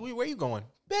 hey, where you going,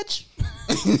 bitch?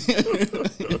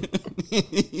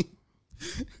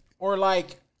 Or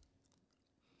like,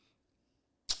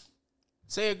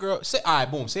 say a girl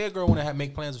want to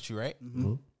make plans with you, right?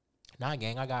 Mm-hmm. Nah,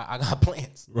 gang, I got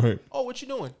plans. Right. Oh, what you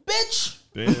doing, bitch?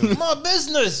 Damn. My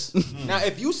business. Now,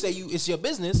 if you say it's your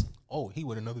business, oh, he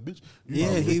with another bitch.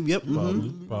 yeah, yep.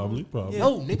 Probably.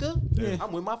 No, nigga,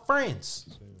 I'm with my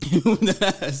friends.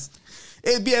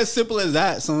 It'd be as simple as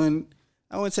that, son.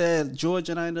 I went to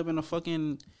Georgia and I ended up in a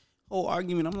fucking whole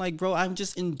argument. I'm like, bro, I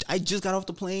just got off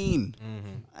the plane.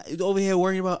 I over here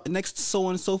worrying about next so on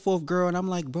and so forth, girl. And I'm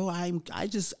like, bro, I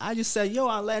just said, yo,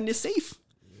 I landed safe.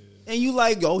 And you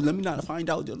like, oh, let me not find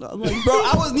out. I'm like, bro,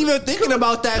 I wasn't even thinking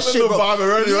about that shit, bro.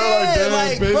 Already, Yeah,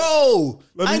 like, like, bro,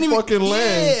 let I me ain't fucking even,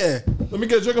 land. Yeah. Let me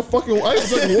get a drink of fucking water. I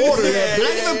didn't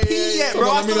even pee yet,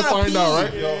 bro. Let me to find out,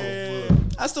 right?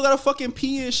 I still gotta fucking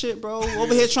pee and shit, bro.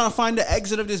 Over here trying to find the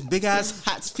exit of this big ass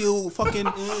Hatfield fucking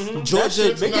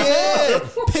Georgia. Yeah,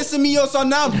 pissing me off. So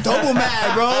now I'm double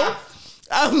mad, bro.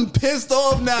 I'm pissed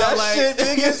off now. That like shit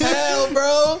big as hell,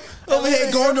 bro. over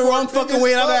here going the wrong fucking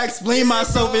way, and I gotta explain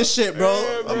myself and shit, bro.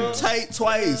 Yeah, bro. I'm tight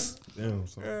twice. Damn,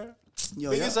 son.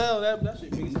 Yo, Big yeah. as hell. That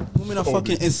shit big as hell. Women are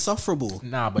fucking insufferable.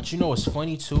 Nah, but you know what's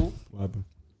funny too? What happened?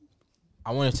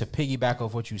 I wanted to piggyback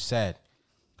off what you said,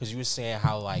 because you were saying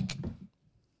how like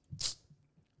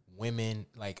women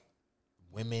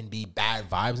be bad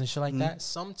vibes and shit like that.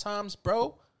 Sometimes,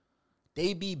 bro,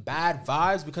 they be bad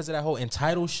vibes because of that whole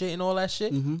entitled shit and all that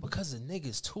shit. Because of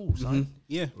niggas too, son.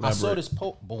 Yeah. I saw this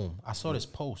post. Boom! I saw this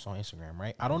post on Instagram.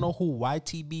 Right? I don't know who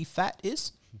YTB Fat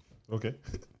is, Okay.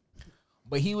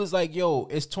 But he was like, "Yo,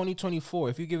 it's 2024.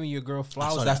 If you're giving your girl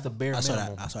flowers, that's the bare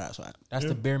minimum. I saw that. That's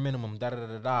the bare minimum. Da da da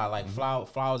da da. Like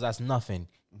flowers, that's nothing.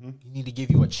 You need to give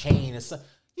you a chain and stuff."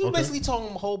 He was basically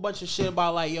talking a whole bunch of shit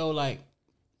about like, yo, like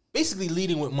basically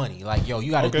leading with money. Like, yo,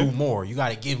 you got to do more. You got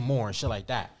to give more and shit like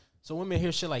that. So women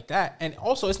hear shit like that, and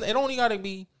also it only got to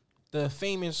be the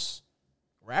famous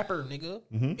rapper nigga.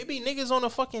 It be niggas on the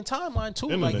fucking timeline too.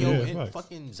 Like, yo,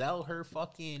 fucking sell her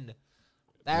fucking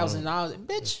 $1,000,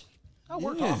 bitch. I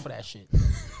worked hard for that shit.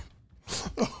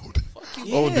 Fuck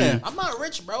you. Yeah. I'm not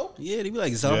rich, bro. Yeah, they be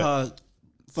like, Zaha,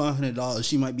 $500.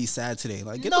 She might be sad today.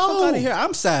 Like, get the fuck out of here.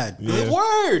 I'm sad. Yeah.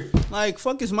 Word. Like,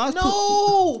 fuck is my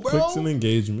bro. Clicks and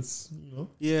engagements. You know?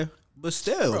 Yeah, but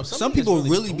still, bro, some people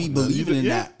really be believing in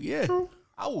that. Yeah.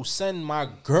 I will send my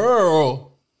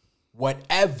girl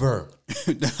whatever.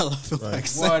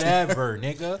 Whatever,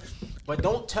 nigga. But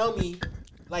don't tell me.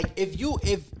 Like,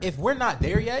 if we're not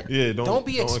there yet, don't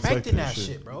be expecting that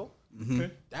shit, bro.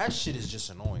 Okay. That shit is just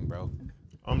annoying, bro.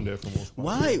 I'm there for most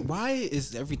part. Why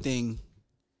is everything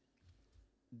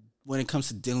when it comes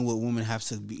to dealing with women have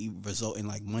to result in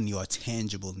like money or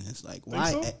tangibleness? Like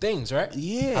why things, right?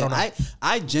 Yeah. I don't know.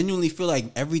 I genuinely feel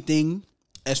like everything,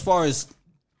 as far as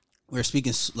we're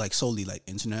speaking like solely like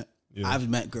internet, I've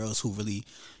met girls who really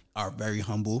are very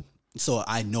humble. So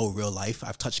I know real life.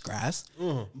 I've touched grass.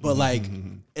 But like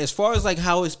as far as like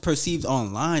how it's perceived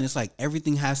online, it's like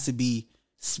everything has to be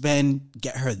spend,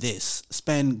 get her this,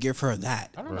 spend, give her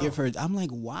that, give her. I'm like,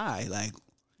 why? Like,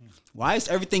 why is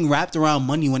everything wrapped around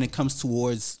money when it comes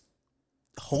towards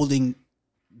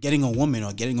getting a woman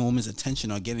or getting a woman's attention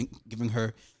or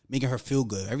making her feel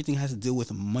good? Everything has to deal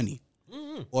with money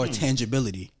or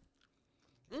tangibility.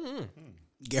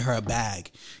 Get her a bag,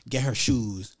 get her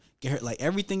shoes. Get her, like,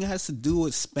 everything has to do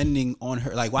with spending on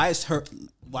her. Like, why is her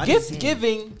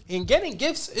giving and getting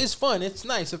gifts is fun. It's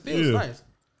nice. It feels nice.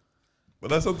 But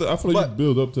that's something I feel like you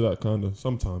build up to that kind of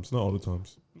sometimes, not all the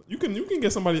times. You can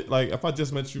get somebody, like, if I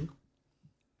just met you,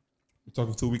 we're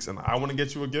talking 2 weeks, and I want to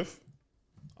get you a gift,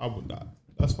 I would not.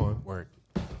 That's fine. Word.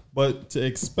 But to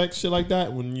expect shit like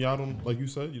that when y'all don't, like you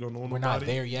said, you don't know nobody. We're not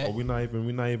there yet. Or we're not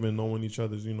even knowing each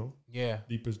other's,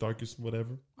 deepest, darkest,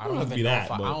 whatever. I don't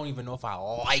even know if I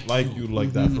like you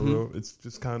like that for real. It's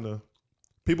just kind of,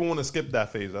 people want to skip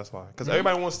that phase. That's why, because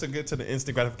everybody wants to get to the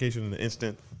instant gratification in the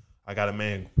instant. I got a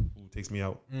man who takes me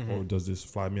out or does this,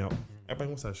 fly me out. Everybody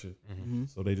wants that shit.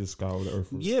 So they just scour the earth.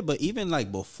 Yeah, but even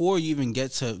like before you even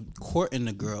get to courting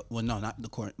the girl, well, no, not the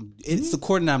court. It's the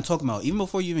courting that I'm talking about. Even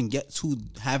before you even get to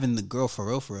having the girl for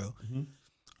real.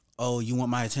 Oh, you want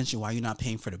my attention? Why you not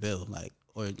paying for the bill? Like,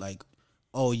 or like,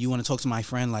 oh, you want to talk to my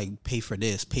friend? Like, pay for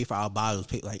this, pay for our bottles,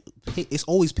 pay. It's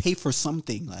always pay for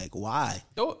something. Like, why?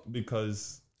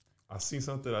 Because I seen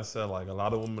something that said like a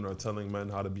lot of women are telling men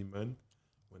how to be men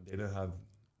when they didn't have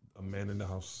a man in the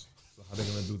house. So how they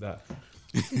gonna do that?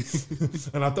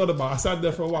 And I sat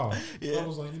there for a while. I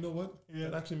was like, you know what? Yeah,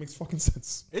 it actually makes fucking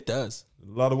sense. It does. A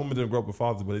lot of women didn't grow up with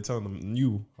fathers, but they telling them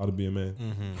you how to be a man.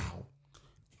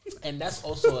 And that's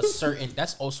also a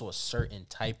certain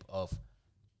type of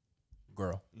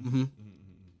girl.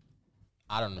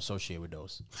 I don't associate with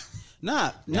those.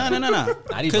 Nah. Not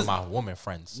even my woman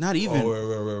friends. Not even.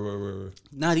 Wait.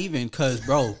 Not even, cause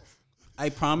bro, I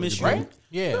promise you. Right?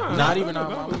 Yeah. Not even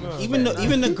even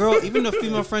the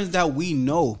female friends that we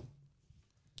know.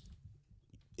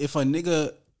 If a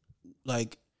nigga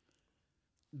like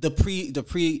the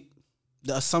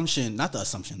assumption, not the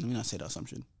assumption. Let me not say the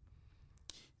assumption.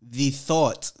 The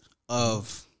thought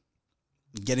of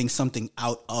getting something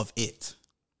out of it.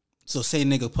 So say a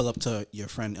nigga pull up to your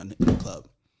friend in the club.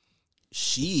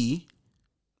 She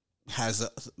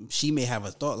may have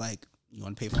a thought like, you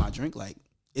want to pay for my drink? Like,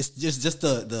 it's just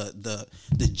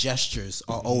the gestures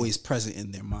are always present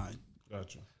in their mind.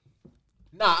 Gotcha.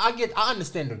 Nah, I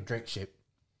understand the drink shit.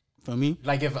 For me,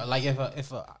 like if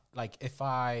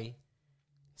I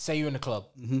say you're in the club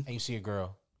and you see a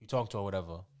girl, you talk to her,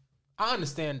 whatever. I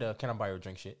understand the can I buy her a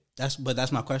drink shit. That's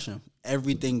my question.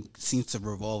 Everything seems to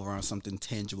revolve around something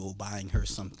tangible, buying her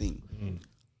something.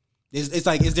 It's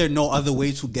like, is there no other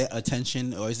way to get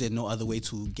attention, or is there no other way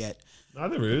to get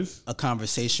there is a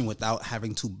conversation without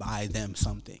having to buy them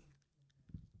something?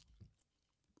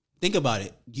 Think about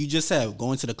it. You just said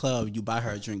going to the club, you buy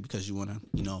her a drink because you want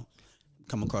to,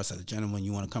 come across as a gentleman.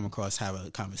 You want to come across, have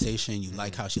a conversation. You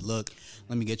like how she look.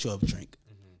 Let me get you a drink.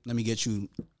 Let me get you.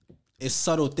 It's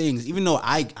subtle things. Even though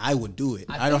I would do it,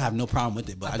 I don't have no problem with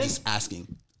it. But I'm just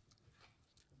asking.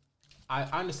 I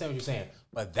understand what you're saying,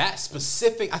 but that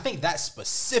specific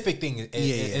thing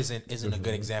isn't a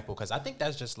good example, because I think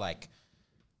that's just like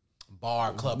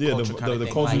bar club Yeah, culture kind of the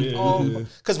thing. culture, Like, yeah.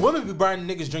 Because women be buying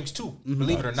niggas drinks too.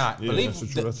 Believe it or not. Yeah, that's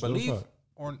true. That's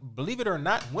Believe it or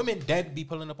not, women dead be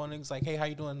pulling up on niggas like, hey, how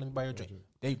you doing? Let me buy your drink.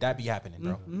 That be happening,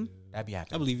 bro. That be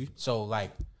happening. I believe you. So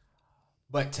like,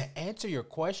 but to answer your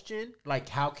question, like,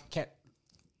 how can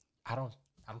I don't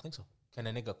think so. Can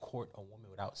a nigga court a woman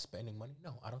without spending money?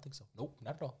 No, I don't think so. Nope,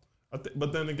 not at all.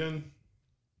 But then again,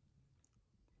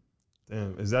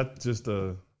 damn, is that just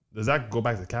does that go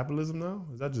back to capitalism now?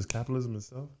 Is that just capitalism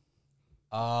itself?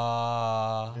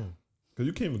 Because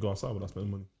you can't even go outside without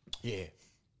spending money. Yeah.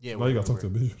 Yeah, now you gotta talk to a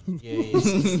bitch.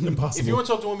 Yeah. Impossible. If you want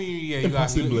to talk to a woman, yeah, you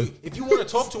got. If you want to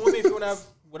talk to a woman, if you want to have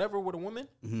whatever with a woman,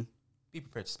 be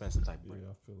prepared to spend some type of money.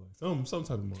 Yeah, I feel like some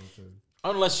type of monetary.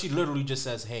 Unless she literally just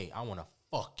says, "Hey, I want to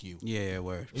fuck you." Yeah,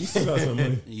 word. You still got some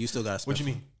money. You still got to spend. What you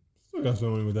mean? Still got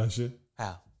some money with that shit.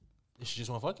 How? Did she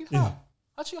just want to fuck you? Yeah. How?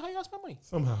 How you got to spend money?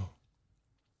 Somehow.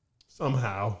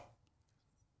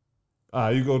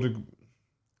 You go to.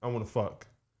 I want to fuck.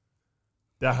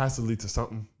 That has to lead to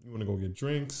something. You want to go get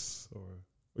drinks, or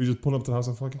you just pull up to the house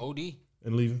and fucking OD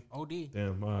and leaving. OD.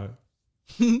 Damn, all right.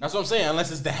 That's what I'm saying.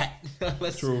 Unless it's that.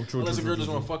 Unless a girl just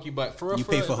want to fuck you, but for real, You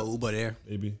pay for her Uber there.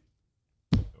 Maybe.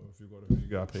 Or if you go to, you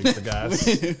gotta pay for gas.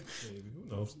 Maybe. Who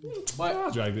knows?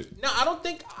 But dragged it. No,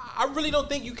 I really don't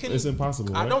think you can. It's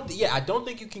impossible. Right? I don't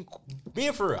think you can.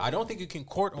 Being for real, I don't think you can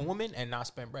court a woman and not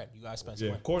spend bread. You gotta spend some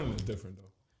bread. Courting is different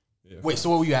though. Yeah, wait, so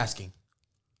what were you asking?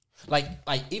 Like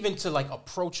even to like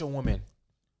approach a woman.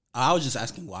 I was just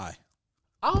asking why.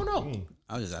 I don't know.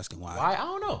 I was just asking why. Why? I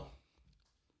don't know.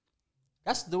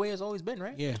 That's the way it's always been,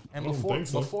 right? Yeah. And I don't think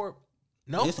so. before,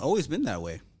 no, It's always been that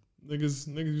way.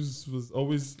 Niggas was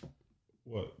always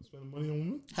spending money on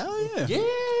women. Hell yeah. yeah,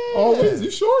 Always. You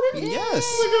sure? Nigga? Yes.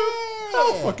 Nigga, I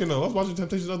don't fucking know. I was watching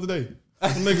Temptations the other day.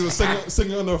 Some niggas was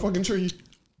singing under a fucking tree,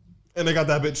 and they got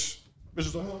that bitch.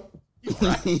 Bitch was like, huh?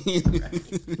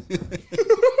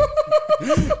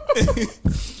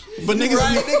 But niggas,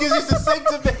 niggas used to sing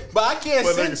to me, but I can't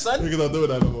sing, son. Niggas not doing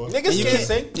that no more. Niggas can't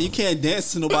sing, you can't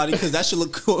dance to nobody because that should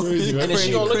look cool. Crazy, right? and then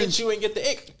she gonna look at you and get the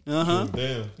ick.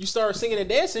 Damn. You start singing and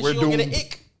dancing, We're she gonna get doomed. an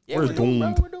ick. Yeah, We're we're doomed,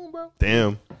 doomed. bro. We're doomed, bro.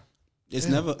 Damn. It's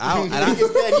never. Niggas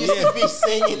that used to be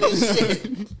singing and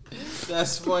shit.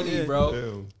 That's funny, bro.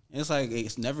 Damn. It's like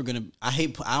it's never gonna. I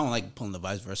don't like pulling the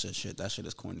vice versa shit. That shit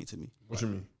is corny to me. What you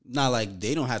mean? Not like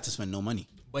they don't have to spend no money.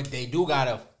 But they do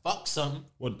gotta fuck something.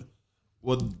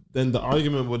 What? Then the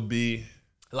argument would be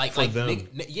Like them.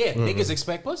 niggas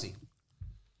expect pussy.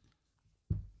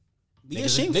 Be Niggas-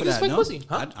 ashamed niggas for that. expect No? pussy,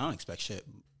 huh? I don't expect shit.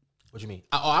 What you mean?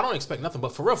 I don't expect nothing,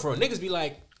 but for real, niggas be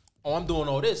like, oh, I'm doing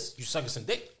all this. You sucking some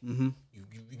dick. Mm-hmm.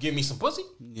 You give me some pussy.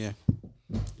 Yeah.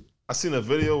 I seen a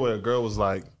video where a girl was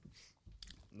like,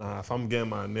 "Nah, if I'm getting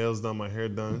my nails done, my hair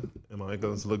done, and my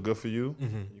makeup look good for you,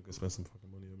 you can spend some fucking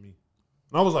money on me."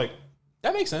 And I was like,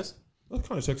 That makes sense. "That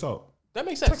kind of checks out. That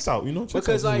makes sense. Checks out, you know? Checks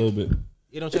Because, out like, a little bit.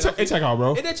 You don't It check out. check out,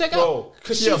 bro. It did check Bro, out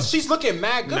because yeah. she's looking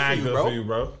mad good for you,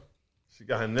 bro. She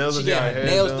got her nails She done. got her her hair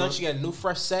nails done. done. She got a new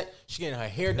fresh set. She getting her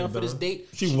hair done for this date.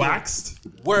 She waxed.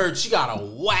 Word. She got a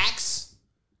wax.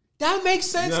 That makes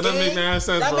sense. Yeah, that gang. makes mad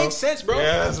sense, That bro. makes sense, bro.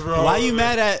 Yes, bro. Why you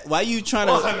mad at? Why you trying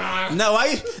to? No,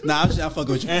 why? I'm fucking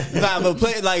with you. Nah, but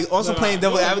playing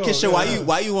devil advocate shit.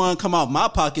 Why you want to come out my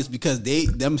pockets because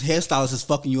them hairstylists is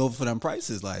fucking you over for them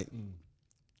prices? Like,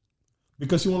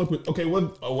 because you want to put. Okay, what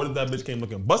if that bitch came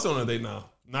looking busted on a date now?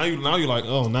 Now you're like,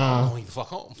 oh nah. Don't even fuck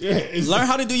home. Yeah, learn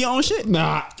how to do your own shit.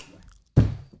 Nah.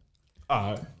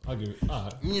 All right, I'll give it. All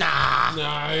right. Nah.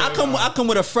 Nah. I come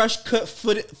with a fresh cut,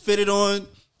 fitted on,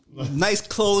 nice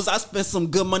clothes. I spent some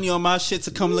good money on my shit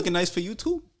to come looking nice for you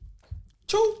too.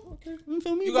 True. Okay. You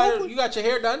feel me? You got your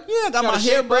hair done. Yeah, I got my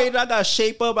hair braided. I got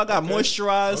shape up. I got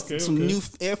moisturized. Okay, some okay. new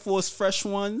Air Force fresh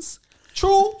ones.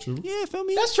 True. Yeah, feel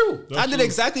me? That's true. I did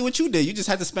exactly what you did. You just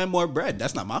had to spend more bread.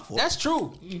 That's not my fault. That's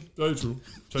true. Very true.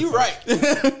 Checks You out. right.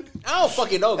 I don't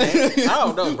fucking know, man. I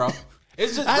don't know, bro.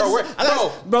 It's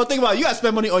just, bro, think about it. You got to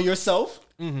spend money on yourself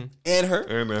and her.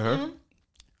 And then her.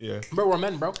 Yeah. Bro, we're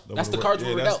men, bro. That's the cards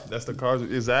we were dealt. That's the cards.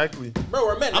 Exactly. Bro,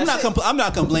 we're men. I'm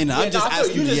not complaining. I'm just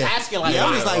asking. You just asking like, I'm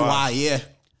why? just like, why? Yeah.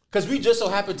 Because we just so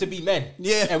happen to be men.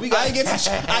 Yeah. And we got.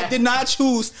 I did not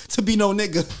choose to be no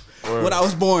nigga when I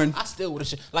was born. I still would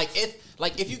have. Like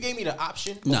if you gave me the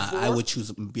option. Nah, before, I would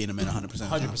choose being a man 100%.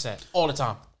 100% all the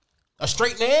time. A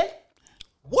straight man?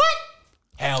 What?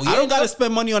 Hell yeah. I don't gotta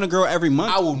spend money on a girl every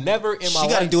month. I will never in my life.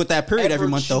 She gotta do it that period every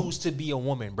month though. Choose to be a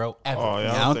woman, bro. Ever. Oh,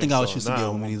 Yeah, I don't think I would choose to be Not a at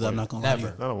woman one either. I'm point. not gonna lie to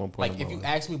Never. you. Not at one point. Like if you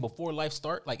ask me before life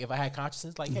start, like if I had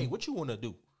consciousness, like, hey, what you want to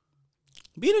do?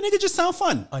 Being a nigga just sound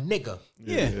fun. A nigga.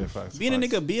 Yeah. Facts, being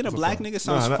facts. a black nigga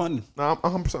sounds fun. Nah,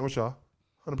 I'm 100% with y'all.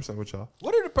 100% with y'all.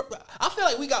 What are the? I feel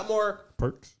like we got more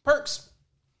perks.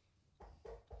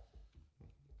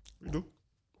 We do.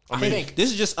 I think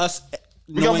this is just us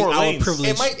we got knowing more our lanes. privilege.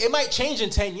 it might change in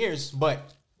 10 years,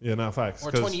 but Yeah, not facts.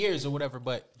 or 20 years or whatever.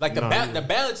 But like the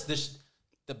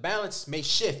balance may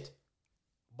shift.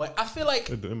 But I feel like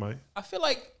It might. I feel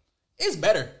like it's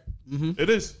better. It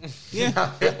is.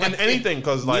 Yeah. And anything,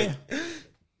 because like,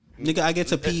 Nigga, I get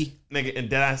to pee. nigga, and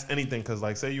dead ass anything, because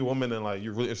like, say you're a woman and like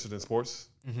you're really interested in sports,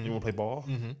 you want to play ball.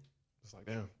 It's like,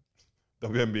 damn,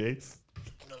 WNBA.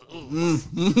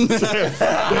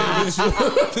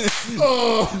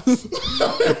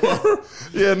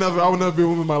 Yeah, never. I would never be a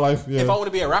woman in my life. Yeah. If I want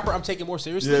to be a rapper, I'm taking more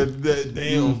seriously. Yeah,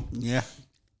 damn. Yeah.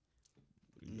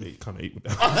 They kind of ate with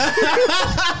that.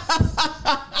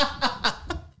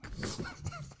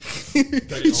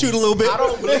 Shoot a little bit. I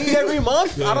don't bleed every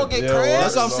month. I don't get yeah, cramps.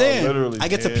 That's what I'm saying. Literally, I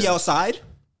get to pee outside.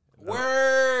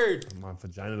 Word. My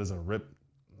vagina doesn't rip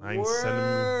 9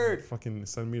 Word.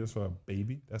 centimeters for a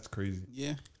baby. That's crazy.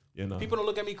 Yeah. You know. People don't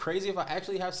look at me crazy if I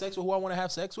actually have sex with who I want to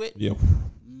have sex with. Yeah.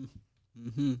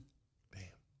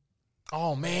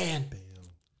 Oh man.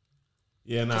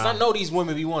 Yeah, nah. Because I know these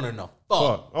women be wanting to fuck.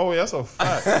 Fuck. Oh, yeah, that's a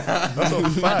fact. That's a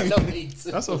fact. I know they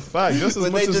do. That's a fact. Just as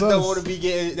But much they as just us. don't want to be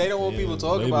getting. They don't want people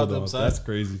talking label about though. them, son. That's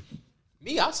crazy.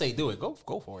 Me, I say do it. Go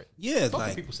for it. Yeah, Fuck what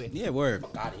like people say. yeah, word.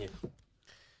 Fuck out of here.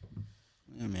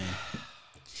 Yeah, man.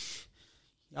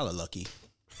 Y'all are lucky,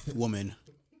 woman.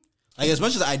 Like as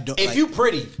much as I don't. If like, you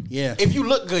pretty, yeah. If you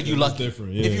look good, you lucky.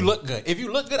 different, yeah. If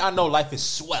you look good, I know life is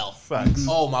swell. Facts.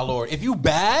 Oh my lord. If you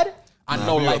bad, I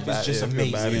know If you're life bad- is just if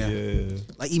you're bad, amazing. Yeah.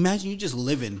 Like imagine you just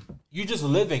living. You just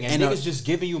living and, And, niggas just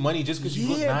giving you money just because you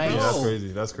look Yeah, nice. bro. That's crazy.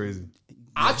 That's crazy.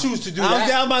 I choose to do I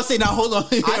that. was about to say now. Hold on.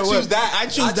 I choose that. I I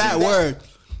choose choose that that. word.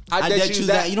 I did did choose choose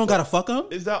that. that. You don't gotta fuck them.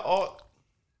 Is that all?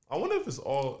 I wonder if it's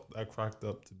all that cracked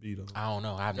up to be though. I don't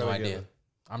know. I have no Gotta idea. get it.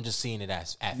 I'm just seeing it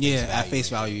as at face Yeah, value. at face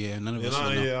value. Yeah, none of us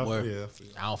would know. Word. I feel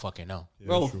you. I don't fucking know. Yeah,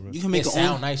 Bro, true, man. you can make It an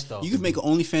sound nice though. You can make an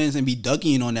OnlyFans and be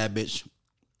ducking on that bitch.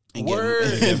 And Word.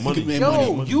 and Get money. make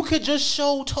Yo, money. you could just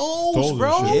show toes, Toes and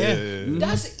bro. shit. Yeah.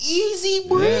 That's easy, Yeah,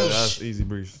 breeze. that's easy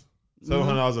breeze.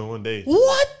 $700 in one day.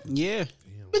 What? Yeah.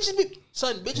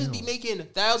 Bitches be making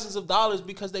thousands of dollars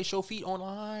because they show feet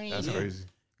online. That's crazy.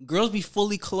 Girls be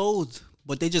fully clothed,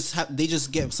 but they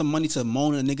just get some money to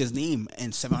moan a nigga's name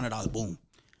and $700. Boom.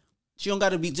 She don't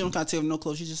gotta take off no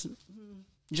clothes. She just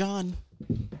John.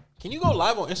 Can you go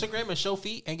live on Instagram and show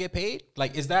feet and get paid?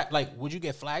 Like, is that like? Would you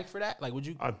get flagged for that? Like, would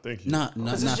you? I think. Not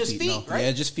Because it's just feet, no. right?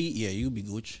 Yeah, just feet. Yeah, you be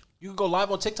gooch. You could go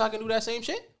live on TikTok and do that same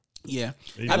shit. Yeah,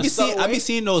 Yeah. I be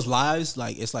seeing those lives.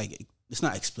 Like it's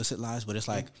not explicit lives, but it's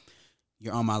like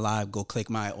you're on my live. Go click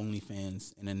my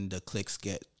OnlyFans, and then the clicks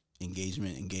get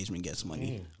engagement. Engagement gets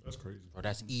money. That's crazy. Bro,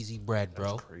 that's easy bread,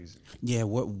 bro. Crazy. Yeah,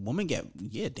 what women get?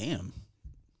 Yeah, damn.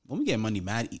 Women get money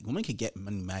mad. Women can get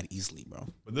money mad easily, bro.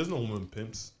 But there's no woman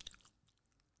pimps.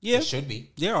 Yeah, It should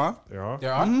be. there are. There are.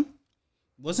 There are.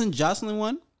 Wasn't Jocelyn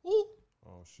one? Ooh.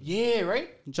 Oh shit. Yeah, right.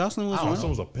 Jocelyn was I one. don't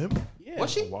Someone's a pimp. Yeah.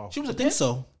 Was she? Oh, wow. She was I a think pimp,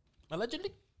 so. allegedly.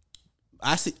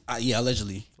 I see. Yeah,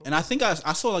 allegedly. And I think I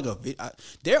saw like a video.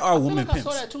 There are I feel women like I pimps.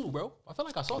 saw that too, bro. I feel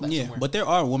like I saw that Yeah, somewhere. but there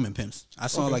are women pimps. I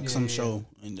saw like some yeah. show,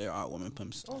 and there are women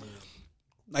pimps.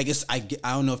 Like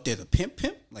I don't know if they're the pimp,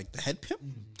 like the head pimp,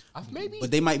 Maybe.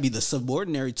 but they might be the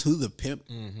subordinate to the pimp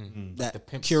that the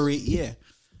pimps. curate.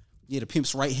 Yeah, the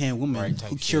pimp's right hand woman Right, type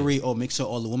who shit. curate or make sure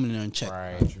all the women are in check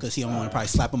Right. because he don't want to probably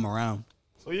slap them around.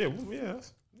 So yeah,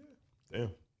 damn.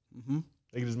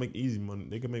 They can just make easy money.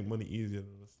 They can make money easier than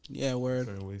us. Yeah, word.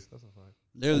 Certain ways. That's a fact.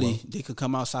 Literally, they could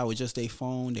come outside with just their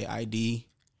phone, their ID,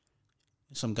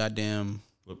 some goddamn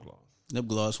Lip gloss. lip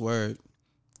gloss, word.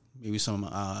 Maybe some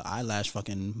eyelash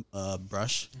fucking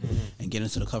brush and get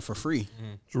into the club for free.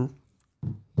 True.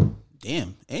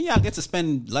 Damn. And y'all get to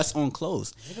spend less on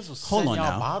clothes. Niggas was Hold sending on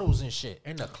y'all now. bottles and shit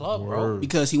in the club, bro. Word.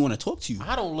 Because he want to talk to you.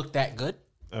 I don't look that good.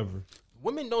 Ever.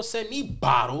 Women don't send me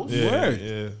bottles. Yeah. Word.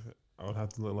 Yeah. I would have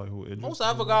to look like who Idris. Most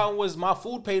I've ever gotten was my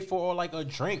food paid for or like a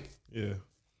drink. Yeah.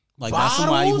 Like by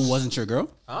somebody who Bottles? wasn't your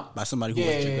girl? Huh? By somebody who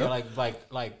wasn't your girl?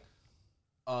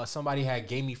 like somebody had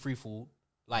gave me free food.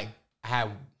 Like I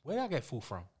had, where did I get food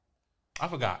from? I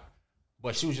forgot.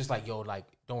 But she was just like, yo, like,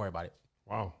 don't worry about it.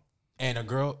 Wow. And a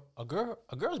girl's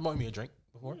bought me a drink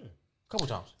before. A couple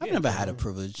times. I've never had a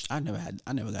privilege. I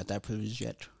never got that privilege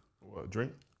yet. What,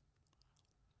 drink?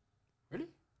 Really?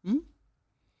 Hmm?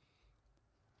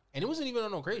 And it wasn't even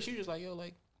on no crate. She was just like, yo,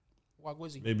 like, walk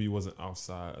with you. Maybe you wasn't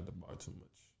outside at the bar too much.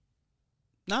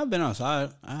 No, I've been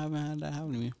outside. I haven't had that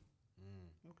happen to me.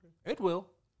 It will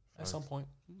at some point.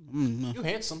 No. You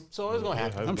handsome, so it's gonna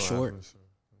happen. I'm short.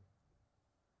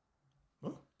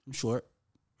 I'm short.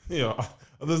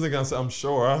 This nigga said I'm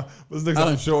short. This nigga said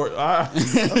I'm short. I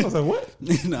was like, what?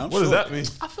 No, what does that mean?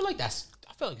 I feel like that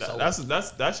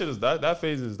shit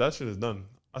is done.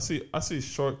 I see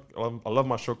short. I love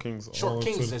my short kings. Short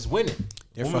kings is winning.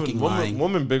 They're fucking lying.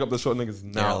 Women big up the short niggas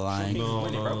now. They're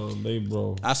lying.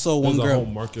 Bro. I saw one girl.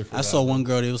 I saw one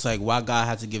girl. They was like, "Why God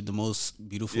had to give the most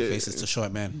beautiful faces to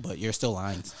short men?" But you're still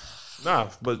lying. Nah,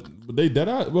 but they dead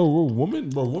out. Women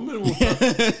will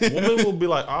be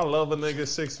like, "I love a nigga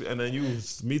 6 feet," and then you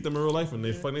meet them in real life, and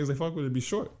they fuck niggas they fuck with, it be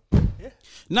short. Yeah.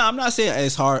 No, I'm not saying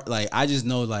it's hard. Like I just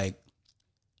know, like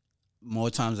more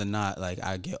times than not, like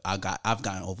I've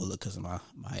gotten overlooked because of my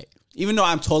height. Even though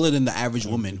I'm taller than the average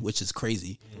woman, which is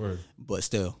crazy, but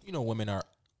still, women are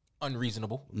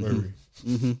unreasonable.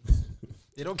 Mm-hmm.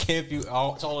 They don't care if you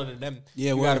are taller than them.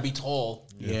 Yeah, you gotta be tall.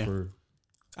 Yeah.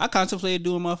 I contemplated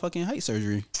doing my fucking height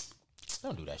surgery.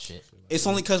 Don't do that shit. It's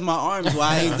only because my arms.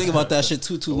 Why I ain't think about that shit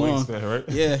too long. Wingspan, right?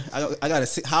 Yeah, I got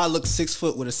how I look 6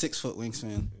 foot with a 6 foot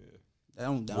wingspan.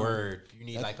 Word. You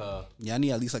need like a. Yeah, I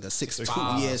need at least like a 6'2",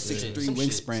 6'3"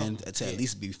 wingspan to at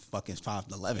least be fucking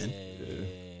 5'11".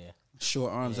 Yeah.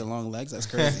 Short arms and long legs. That's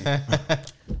crazy.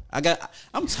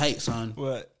 I'm tight, son.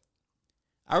 What?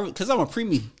 Because I'm a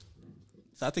preemie.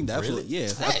 So I think that's really?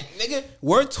 Nigga.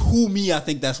 Word to me, I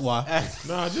think that's why.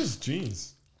 Nah, just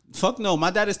jeans. Fuck no, my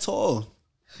dad is tall.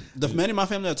 The men in my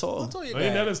family are tall. Your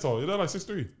dad is tall. Your dad like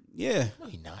 6'3". Yeah. No,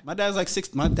 he not. My dad's like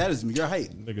 6. My dad is your height.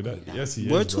 Nigga, yes, he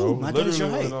Word is, bro. My dad is your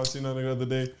height. When I seen that nigga the other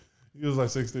day, he was like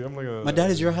 6'3". I'm like, my dad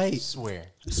is your height. Swear.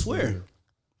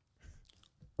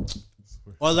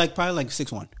 Or like probably like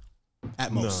 6'1"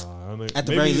 at most. Nah, at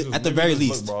the very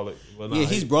least.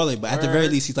 He's brolic, but at the very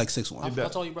least he's like 6'1". How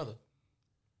tall your brother?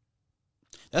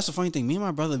 That's the funny thing. Me and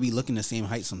my brother be looking the same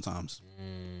height sometimes,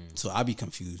 so I be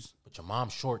confused. But your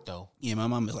mom's short though. Yeah, my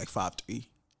mom is like 5'3".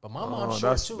 But my mom's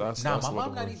short too. My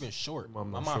mom not even short. My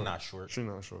mom not short. She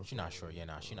not short. She not short. Yeah,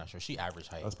 she not short. She average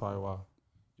height. That's probably why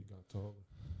you got tall.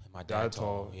 My dad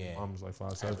tall. Yeah, mom's like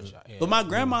 5'7". Yeah. But my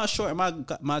grandma's short, and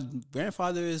my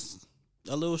grandfather is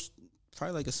a little,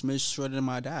 probably like a smidge shorter than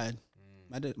my dad.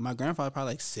 My grandfather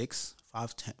probably like 6'5",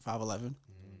 5'10", 5'11".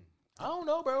 I don't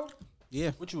know, bro.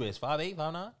 Yeah. What you is? 5'8",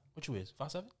 5'9"? What you is?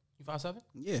 5'7"? You 5'7"?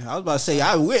 Yeah, I was about to say,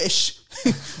 I wish.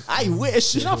 I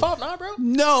wish. You not 5'9", bro?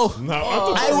 No.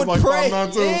 I would like pray.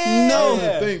 Yeah.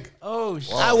 No. Think. Oh,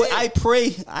 shit. I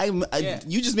pray.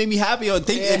 You just made me happy on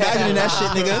imagining that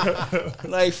shit, nigga.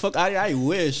 Like, fuck, I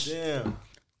wish. Damn.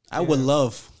 I would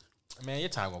love. Man, your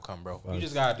time gonna come, bro. You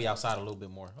just gotta be outside a little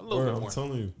bit more. A little bit more. I'm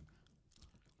telling you.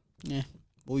 Yeah.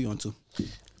 What we on to?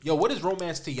 Yo, what is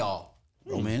romance to y'all?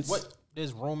 Romance? What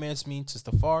does romance mean to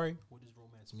Stafari? What does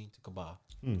romance mean to Kabah?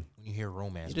 When you hear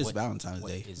romance, it is Valentine's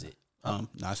Day. What is it? No,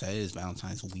 I said it is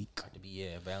Valentine's week. Got to be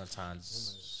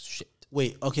Valentine's shit.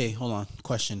 Wait, okay, hold on.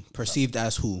 Question: perceived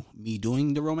as who? Me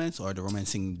doing the romance, or the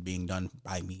romancing being done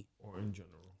by me, or in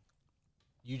general?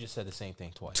 You just said the same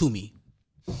thing twice. To me.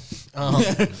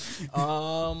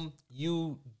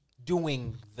 You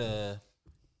doing the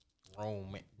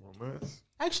romance?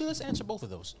 Actually, let's answer both of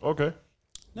those. Okay.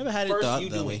 Never had First, it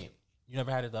the other way. It. You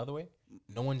never had it the other way?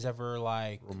 No one's ever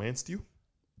like romanced you?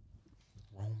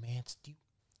 Romanced you?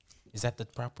 Is that the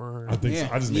proper? I think so.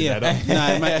 I just made that up. Nah,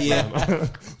 it might, yeah.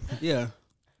 Yeah.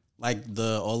 Like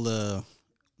the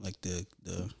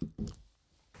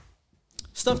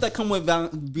stuff that come with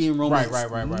being romanced.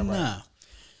 Right. Nah.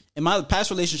 In my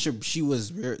past relationship, she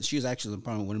was actually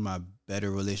probably one of my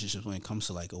better relationships when it comes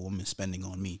to like a woman spending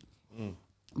on me.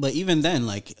 But even then,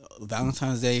 like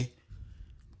Valentine's Day,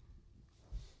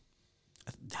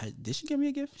 did she give me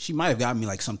a gift? She might have got me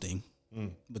like something,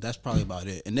 but that's probably about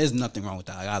it. And there's nothing wrong with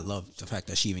that. Like, I love the fact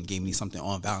that she even gave me something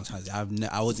on Valentine's Day.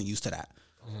 I wasn't used to that,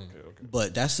 okay.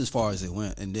 But that's as far as it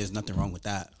went, and there's nothing wrong with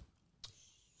that.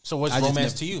 So what's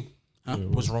romance to you? Huh?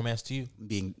 What's romance to you?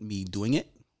 Being me doing it?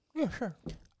 Yeah, sure.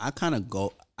 I kind of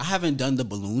go. I haven't done the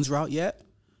balloons route yet,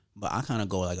 but I kind of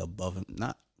go like above.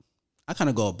 I kind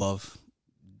of go above.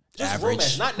 Just average.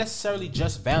 Romance, not necessarily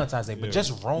just Valentine's Day, but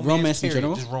just romance. Romance in period.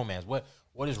 general. Just romance.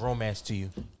 What is romance to you?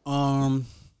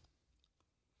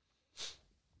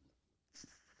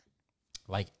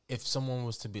 Like if someone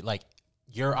was to be like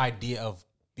your idea of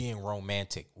being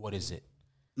romantic, what is it?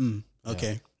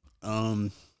 Okay.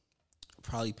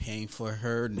 Probably paying for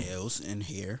her nails and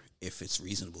hair if it's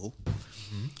reasonable.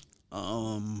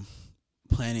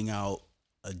 Planning out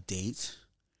a date,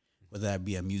 whether that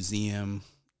be a museum.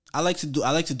 I like to do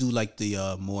like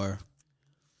the more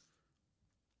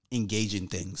engaging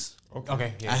things.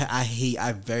 Okay. Yeah.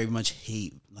 I very much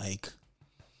hate like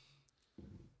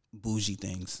bougie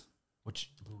things. What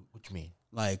you mean?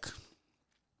 Like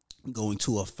going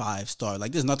to a 5-star.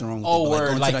 Like, there's nothing wrong with Oh, it. But word.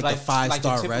 going to like the 5-star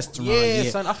typical- restaurant. Yeah,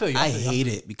 son, I feel you. I hate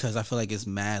it because I feel like it's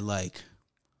mad like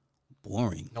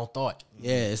boring. No thought.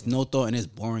 Yeah, it's no thought and it's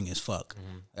boring as fuck.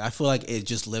 I feel like it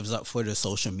just lives up for the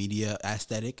social media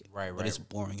aesthetic. Right, But it's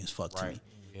boring as fuck to Right. me.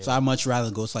 Yeah. So I'd much rather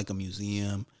go to like a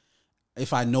museum.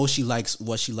 If I know she likes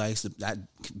what she likes, that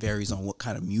varies on what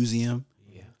kind of museum.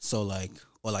 Yeah. So like,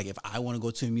 or like if I want to go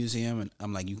to a museum and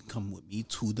I'm like, you can come with me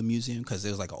to the museum because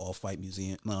there's like an Off-White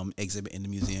museum exhibit in the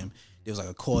museum. There was like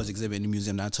a Cause exhibit in the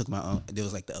museum. That I took my there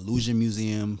was like the Illusion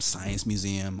Museum, Science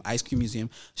Museum, Ice Cream Museum,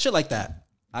 shit like that.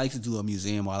 I like to do a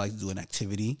museum or I like to do an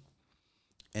activity,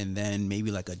 and then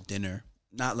maybe like a dinner.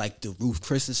 Not like the Ruth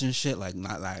Chris's and shit. Like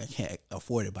not like I can't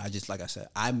afford it, but I just like I said,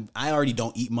 I already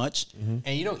don't eat much. And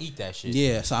you don't eat that shit.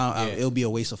 Yeah, so it'll be a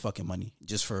waste of fucking money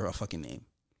just for a fucking name.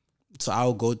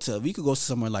 So we could go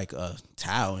somewhere like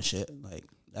Tao and shit. Like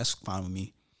that's fine with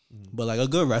me. But like a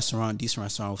good restaurant, decent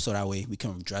restaurant, so that way we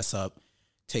can dress up,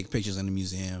 take pictures in the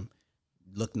museum,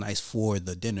 look nice for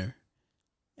the dinner,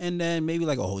 and then maybe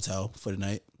like a hotel for the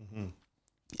night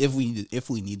if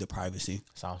we need the privacy.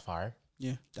 Sounds fire.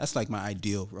 Yeah, that's like my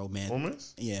ideal romance.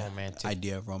 Romance? Yeah, Romantic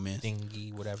idea of romance.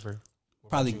 Thingy, whatever. What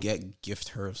Probably about you? gift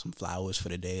her some flowers for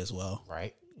the day as well.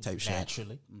 Right. Type shit.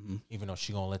 Naturally. Even though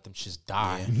she gonna let them shits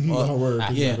die. Yeah. No word.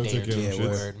 After Yeah, a day or two. yeah, shits.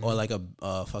 word. Or like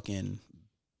a fucking.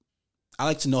 I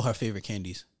like to know her favorite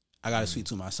candies. I got a sweet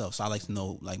tooth myself, so I like to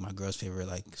know like my girl's favorite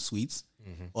like sweets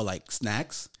or like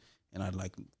snacks, and I'd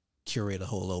like curate a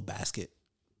whole little basket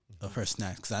of her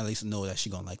snacks because I at least know that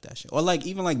she gonna like that shit. Or like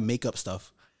even like makeup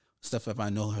stuff if I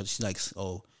know her, she likes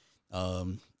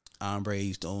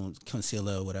ombre, don't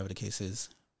concealer, whatever the case is.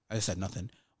 I just said nothing,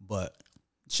 but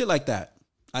shit like that.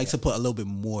 I like to put a little bit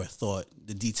more thought,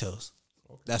 the details.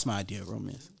 That's my idea of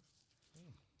romance.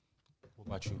 What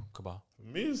about you, Cabal? For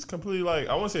me, it's completely like,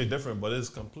 I won't say different, but it's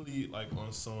completely like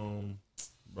on some,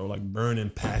 bro, like burning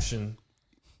passion.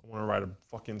 I want to write a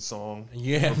fucking song,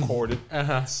 record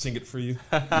it, sing it for you.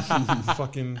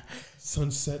 Fucking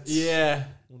sunsets. Yeah.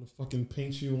 I want to fucking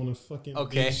paint you on a fucking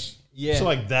beach. Yeah. So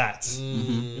like that.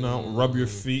 You know, rub your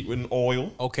feet with an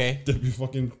oil. Okay. Dip your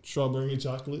fucking strawberry and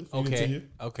chocolate. Feed it to you.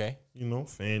 Okay. You know,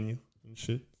 fan you and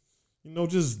shit. You know,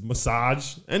 just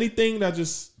massage. Anything that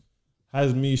just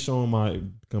has me showing my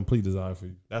complete desire for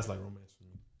you. That's like romance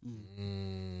for me.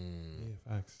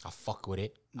 Yeah, facts. I fuck with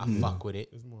it. I fuck with it.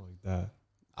 It's more like that.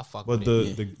 I fuck But with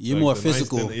it. the You're like more the nice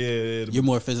physical. thing- You're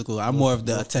more physical. I'm more of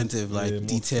the attentive, like more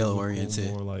detail physical, oriented.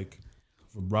 more like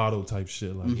vibrato type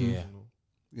shit. Like, you know,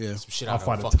 Yeah. Some shit I'll out of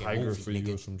fight a a fucking tiger movie, for you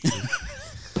nigga. or some shit.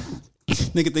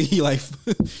 Nigga think he like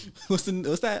what's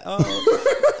that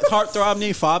heartthrob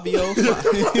named Fabio?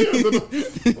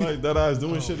 Like that eyes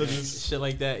doing shit that just Shit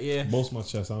like that, yeah. boasts my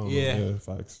chest. I don't Yeah. know. Yeah,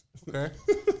 facts. Okay.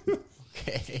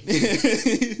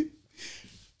 Okay.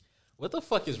 What the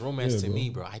fuck is romance to bro. me,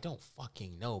 bro? I don't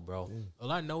fucking know, bro.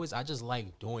 All I know is I just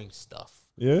like doing stuff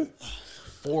Yeah,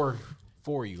 for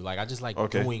you. Like I just like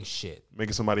doing shit.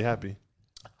 making somebody happy.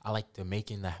 I like the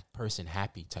making that person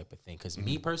happy type of thing. Cause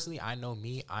me personally, I know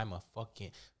me, I'm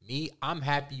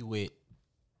happy with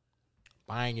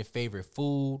buying your favorite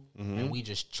food and we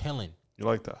just chilling You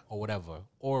like that? or whatever.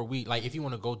 Or we like if you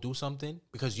want to go do something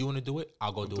because you want to do it,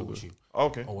 I'll go do it with you.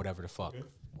 Okay. Or whatever the fuck.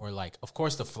 Or like, of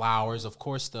course the flowers, of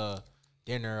course the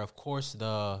dinner, of course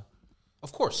that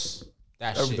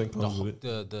Everything shit. comes with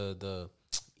it. The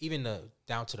even the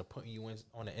down to the putting you in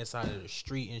on the inside of the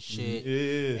street and shit.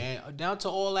 Yeah. And down to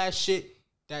all that shit,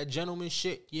 that gentleman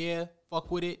shit, yeah, fuck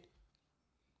with it.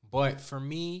 But for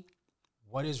me,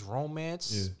 what is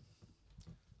romance? Yeah.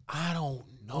 I don't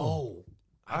know.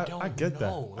 I get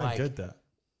know. that. I get that.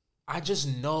 I just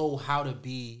know how to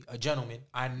be a gentleman.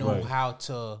 I know Right. how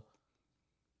to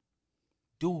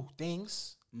do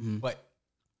things, but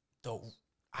though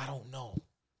I don't know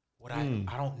what I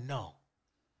don't know.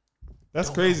 That's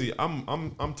crazy.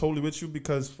 I'm totally with you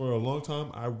because for a long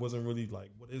time I wasn't really like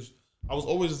I was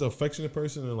always just an affectionate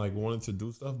person and like wanted to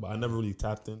do stuff, but I never really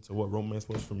tapped into what romance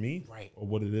was for me, Right. Or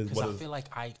what it is. Because I feel like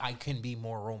I can be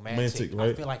more romantic. Romantic, right?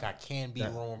 I feel like I can be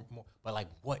more, but like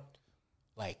what?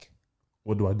 Like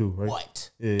what do I do, right? what?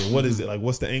 Yeah, what is it? Like,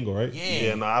 what's the angle, right?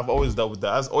 Yeah. No, I've always dealt with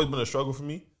that. That's always been a struggle for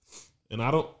me. And I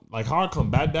don't, like, how I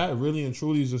combat that really and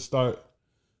truly is just start,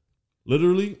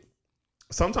 literally,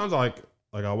 sometimes I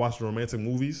watch the romantic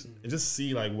movies and just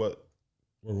see, like, what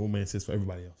romance is for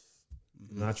everybody else.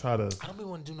 And I try to. I don't really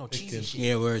want to do no cheesy shit.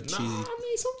 Yeah, we're Nah, cheesy. I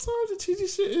mean, sometimes the cheesy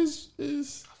shit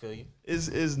is I feel you.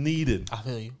 is needed. I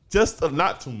feel you. Just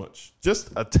not too much. Just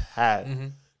a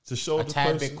tad. To show A the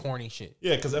tad person. bit corny shit.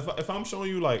 Yeah, because if I'm showing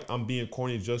you like I'm being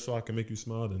corny just so I can make you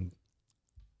smile, then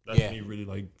that's me really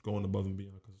like going above and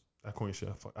beyond. Because that corny shit,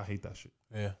 I hate that shit.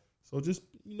 Yeah. So just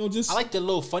I like the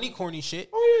little funny, corny shit.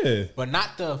 Oh yeah. But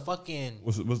not the fucking.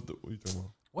 What you talking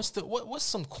about? What's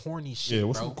some corny shit? Yeah,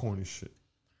 what's bro? some corny shit?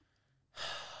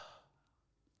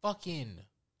 Fucking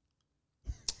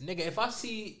nigga, if I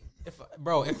see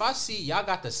y'all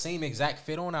got the same exact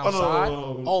fit on outside,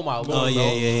 oh my lord. Oh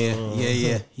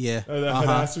yeah.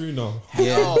 That history, no.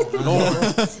 Yeah.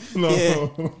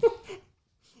 No.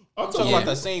 I'm talking about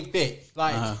the same fit.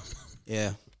 Like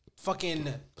yeah.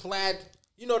 fucking plaid.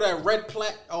 You know that red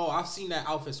plaid? Oh, I've seen that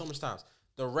outfit so much times.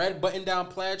 The red button-down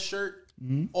plaid shirt,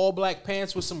 all black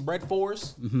pants with some red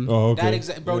fours. Oh, okay. That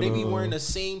exact, bro. They be wearing the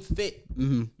same fit.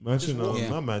 Matching,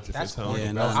 not matching. That's for corny,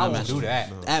 town. bro. I won't do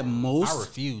that. At most, I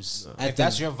refuse. At If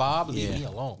that's your vibe, leave me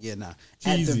alone. Yeah, nah.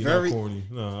 Cheesy, at the very, not corny.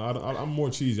 No, I'm more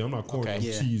cheesy. I'm not corny. Okay. I'm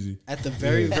cheesy. At the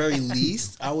very, very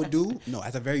least, I would do. No,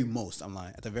 at the very most, I'm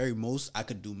lying. At the very most, I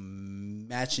could do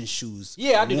matching shoes.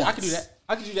 Yeah, I do. I could do that.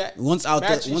 I could do that. Once out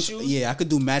matching there, once, shoes. yeah, I could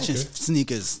do matching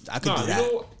sneakers. I could do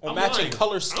that. A matching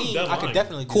color scheme. I could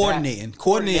definitely do Coordinating,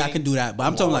 that. I can do that. But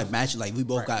I'm talking like matching. Like we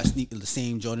both got sneakers, the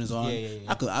same Jordans on. Yeah.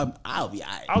 I could. I'll be.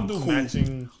 I'll do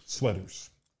matching sweaters.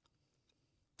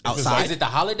 Outside. Is it the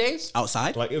holidays?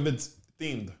 Outside. Like if it's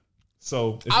themed.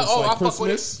 So if it's I like fuck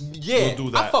Christmas, with it. Yeah, we'll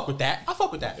do that. I fuck with that. I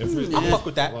fuck with that. If it's, I fuck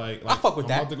with that. Like, I fuck with I'm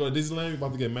that. about to go to Disneyland. We're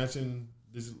about to get matching.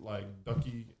 This is like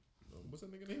Ducky. What's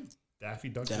that nigga name? Daffy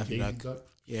Duck. Daffy Daisy Duck. Duck.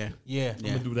 Yeah. I'm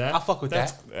gonna do that. I fuck with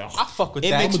that. I fuck with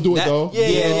It that. makes I'm gonna do it though.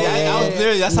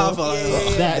 That's how I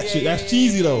feel. That shit. That's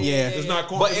cheesy though. Yeah. It's not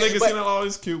corny. But- Niggas but- saying oh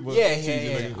it's cute, but Yeah. cheesy,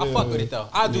 nigga. I fuck with it though.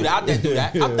 I'll do that. I'll do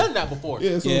that. I've done that before.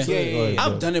 Yeah, that's what I'm saying. Like,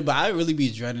 I've done it, but I really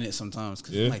be dreading it sometimes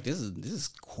because I'm like, this is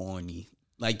corny.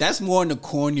 Like that's more on the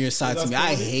cornier side to me.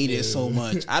 I hate it so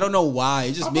much. I don't know why.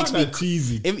 It just I makes find me that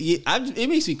cheesy. It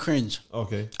makes me cringe.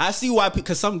 Okay. I see why,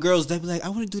 because some girls they be like, I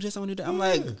want to do this, I want to do that. I'm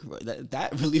like,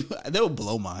 that really that would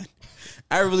blow mine.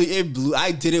 I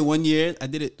did it one year. I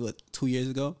did it 2 years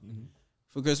ago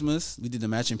for Christmas. We did the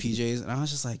matching PJs, and I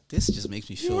was just like, this just makes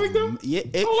me feel. like that? Yeah,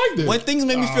 I like this. When things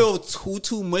make me feel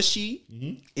too mushy,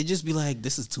 it just be like,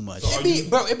 this is too much.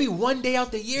 It be one day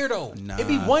out the year though. Nah. It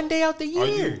be one day out the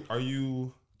year. Are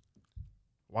you?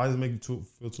 Why does it make you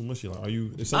feel too mushy? Like, are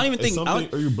you? I don't even think.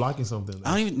 Are you blocking something?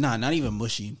 I don't even. Nah, not even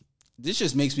mushy. This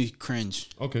just makes me cringe.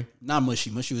 Okay. Not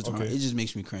mushy. Mushy was wrong. Okay. It just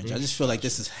makes me cringe. I just feel like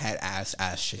this is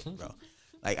ass shit, bro.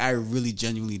 Like I really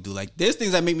genuinely do. Like there's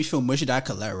things that make me feel mushy that I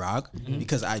could let rock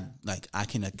because I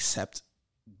can accept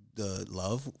the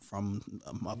love from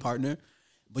my partner.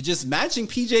 But just matching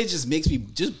PJ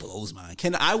just blows mine.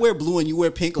 Can I wear blue and you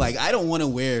wear pink? Like I don't want to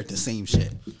wear the same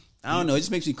shit. I don't know. It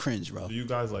just makes me cringe, bro. Do you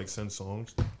guys like send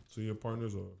songs to your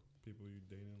partners or people you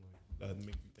dating like that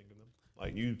make you think of them?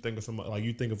 Like you think of somebody, like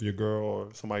you think of your girl or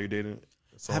somebody you're dating.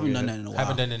 I haven't done that in a while.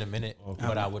 Haven't done it in a minute,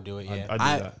 but I would do it. Yeah,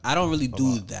 I do that. I don't really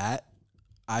do that.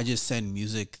 I just send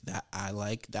music that I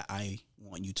like that I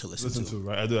want you to listen to.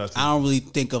 Right? I do that too. I don't really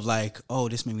think of like, oh,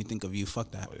 this made me think of you.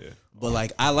 Fuck that. Oh, yeah. But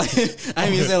like, I like, I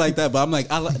ain't even say it like that. But I'm like,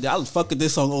 I'll fuck with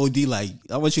this song OD. Like,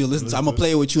 I want you to listen to. I'm gonna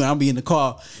play it with you, and I'll be in the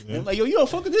car. And I'm like, yo, you don't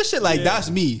fuck with this shit. Like, that's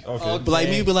me. Okay. But like,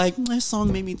 maybe like, this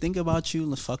song made me think about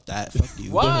you. Fuck that. Fuck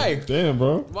you. Why? Damn,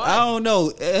 bro. I don't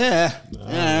know.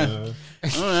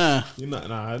 You're not.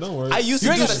 Nah, don't worry. I used to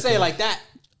You ain't do gotta say it like that.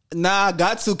 Nah, I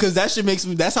got to because that shit makes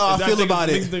me. That's how I feel about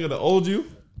Makes it. you think of the old you.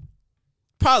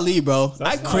 Probably, bro.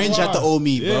 That's I not cringe why. at the old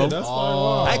me, bro. Yeah, that's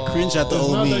why. I cringe at the It's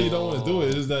old not me. that you don't want to do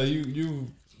it. It's that you.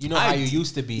 You know how you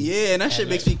used to be. Yeah, and that shit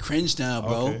makes me cringe now,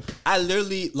 bro. Okay. I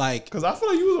literally like. Because I feel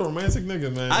like you was a romantic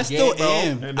nigga, man. I still bro.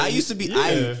 am. And I then used to be.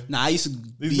 yeah. I used to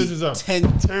These be bitches are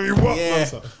 10. tear you up. Yeah, I'm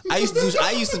sorry.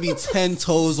 I used to be 10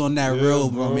 toes on that Yeah, real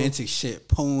bro. romantic shit,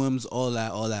 poems, all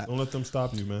that. Don't let them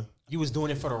stop you, man. You was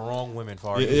doing it for the wrong women,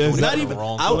 Far. Yeah, You was doing it's it Not for the even.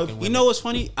 wrong fucking You women. know what's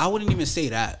funny? I wouldn't even say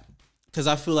that because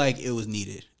I feel like it was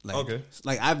needed. Like, Okay.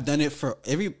 Like I've done it for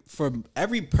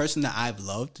every person that I've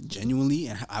loved genuinely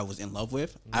and I was in love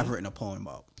with. I've written a poem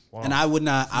about, Wow. and I would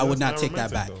not. I would that's not not take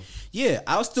that back. romantic, Yeah,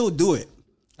 I'll still do it,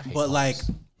 but like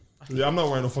Yeah, I'm not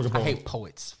wearing no fucking I poem. hate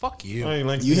poets. Fuck you. I ain't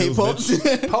like you hate poems.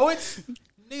 poems. Poets?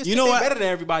 Niggas You know think they what? better than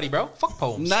everybody, bro. Fuck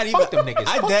poems. Not even Fuck them niggas.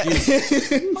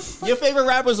 Fuck you. Your favorite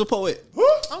rapper's a poet.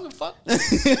 I don't give a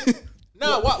fuck.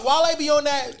 Nah, while I be on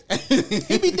that,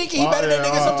 he be thinking he better than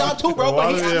niggas sometimes too, bro.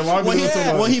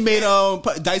 But When he made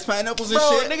diced pineapples and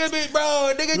bro, shit.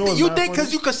 nigga, you think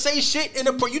because you could say shit in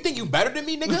you think you better than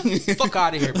me, nigga? Fuck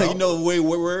out of here, bro. Like, you know a way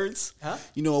with words? Huh?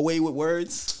 You know a way with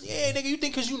words? Yeah, nigga, you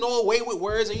think because you know a way with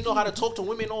words and you know how to talk to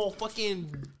women all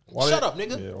fucking... Shut up,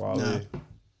 nigga. Yeah, Wale.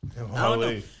 I don't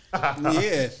know.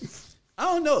 Yeah. I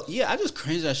don't know. Yeah, I just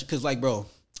cringe that shit because, like, bro,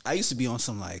 I used to be on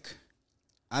some, like,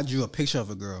 I drew a picture of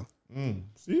a girl.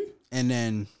 See? And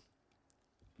then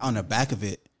on the back of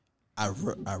it,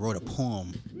 I wrote a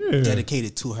poem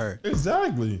dedicated to her.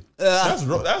 Exactly. That's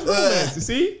romance. You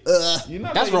see? You're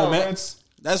not That's romance.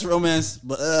 That's romance,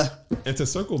 but And to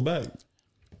circle back,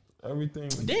 everything.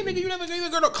 Damn, nigga, you never gave a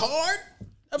girl a card?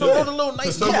 Ever wrote a little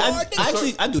nice card?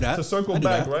 I do that. To circle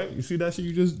back, right? You see that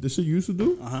shit the shit you used to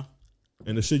do?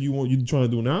 And the shit you trying to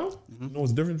do now? You know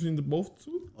what's the difference between the both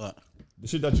two? What? The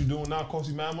shit that you doing now costs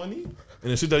you mad money,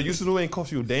 and the shit that you used to do ain't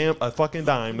cost you a fucking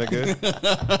dime, nigga.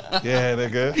 Yeah,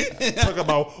 nigga. Talk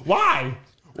about why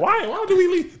do we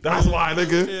leave? That's why,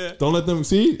 nigga. Yeah. Don't let them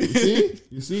see.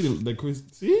 You see the Chris.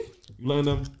 See, you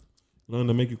letting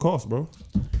them make it cost, bro.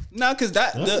 No, because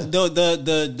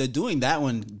the doing that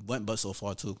one went but so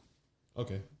far too.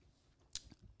 Okay.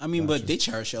 I mean, but they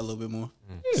cherish it a little bit more.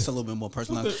 Yeah. It's a little bit more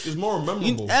personal. It's more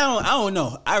memorable. I don't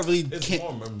know. I really can't.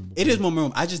 More memorable. It is more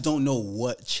memorable. I just don't know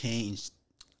what changed.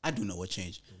 I do know what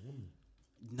changed.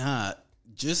 Nah,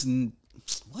 just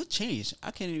what changed? I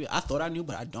can't even. I thought I knew,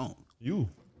 but I don't. You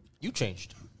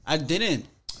changed. I didn't.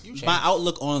 My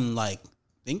outlook on like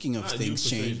thinking of things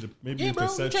changed. Maybe your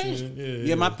perception.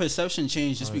 Yeah, my perception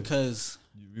changed just because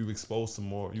you exposed to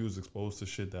more. You was exposed to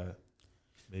shit that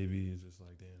maybe is just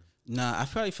like damn. Nah, I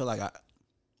probably feel like I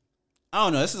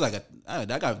don't know. This is like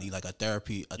that gotta be like a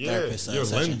therapist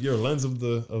session. Your lens of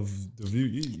the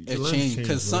view. It changed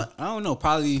because I don't know.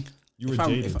 Probably you were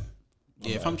jaded.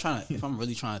 If I'm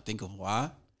really trying to think of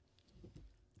why,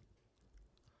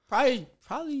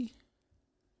 probably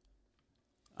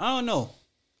I don't know.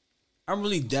 I'm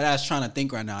really dead ass trying to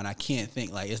think right now, and I can't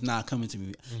think. Like it's not coming to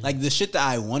me. Like the shit that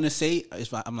I want to say,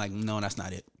 I'm like, no, that's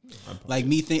not it. Like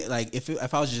me think like if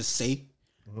I was to just say.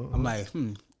 I'm like,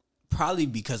 probably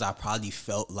because I probably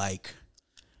felt like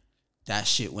that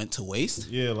shit went to waste.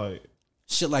 Yeah, like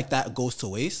shit like that goes to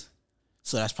waste.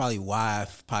 So that's probably why I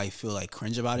probably feel like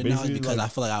cringe about it now. Is because I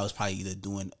feel like I was probably either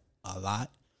doing a lot,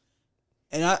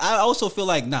 and I also feel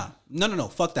like no,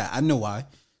 fuck that. I know why.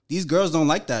 These girls don't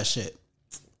like that shit.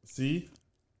 See,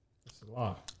 it's a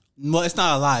lie. Well, it's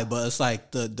not a lie, but it's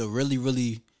like the really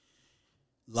really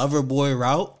lover boy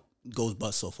route goes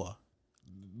but so far.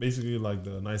 Basically, like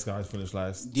the nice guys finish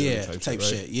last. Yeah, type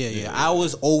shit. Right? Yeah. I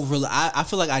was I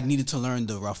feel like I needed to learn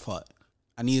the rough part.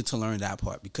 I needed to learn that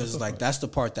part because that's the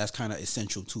part that's kind of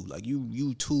essential too. Like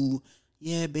you too.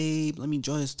 Yeah, babe. Let me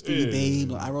draw this for you,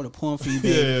 babe. I wrote a poem for you,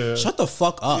 babe. Yeah. Shut the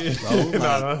fuck up, bro.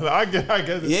 Like, I get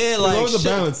it. Yeah, like it's all the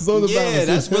balance. It's all the balance.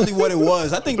 That's really what it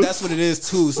was. I think that's what it is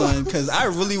too, son. Because I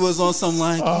really was on some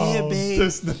like, yeah,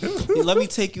 babe. Let me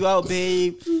take you out,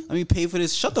 babe. Let me pay for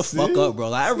this. Shut the fuck up, bro.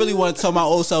 Like, I really want to tell my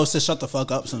old self to shut the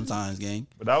fuck up sometimes, gang.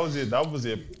 But that was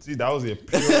it. See, that was it.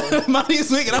 Pure.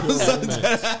 Money's wicked. I was so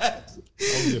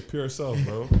That was your pure self,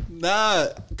 bro. Nah,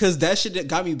 because that shit that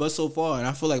got me but so far, and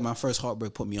I feel like my first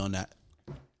heartbreak put me on that.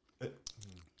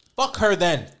 Fuck her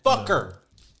then. Fuck her.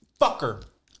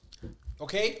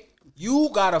 Okay? You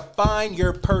gotta find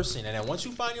your person, and then once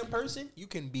you find your person, you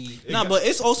can be. Nah, but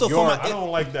it's also for my. I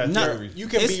don't like that theory. You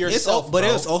can be yourself, but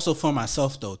bro. it's also for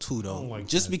myself though, too. Though, like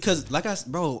just because, like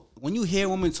bro, when you hear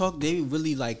women talk, they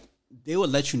really like they will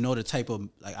let you know the type of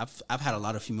like I've had a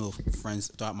lot of female friends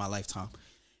throughout my lifetime.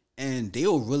 And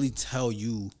they'll really tell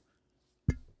you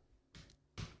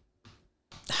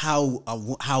how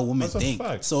women think.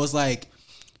 So it's like,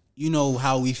 you know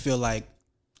how we feel like.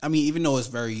 I mean, even though it's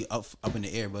very up in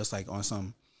the air, but it's like on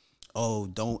some,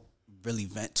 don't really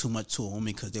vent too much to a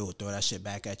woman because they will throw that shit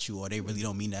back at you, or they really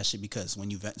don't mean that shit because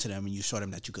when you vent to them and you show them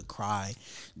that you could cry,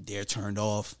 they're turned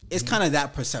off. It's kind of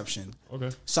that perception. Okay.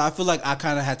 So I feel like I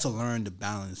kind of had to learn the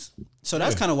balance. So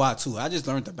that's kind of why too. I just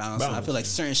learned the balance. And I feel like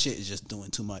certain shit is just doing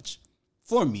too much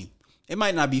for me. It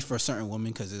might not be for certain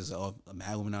women because there's a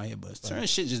mad woman out here, but certain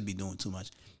shit just be doing too much.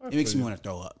 It makes me want to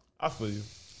throw up. I feel you.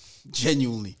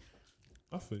 Genuinely.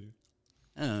 I feel you.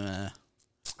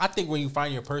 I think when you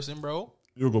find your person, bro,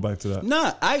 you'll go back to that.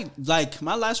 Nah, I like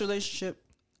my last relationship.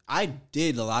 I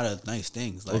did a lot of nice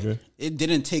things. Like it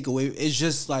didn't take away. It's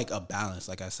just like a balance.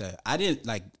 Like I said, I didn't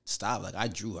like stop. Like I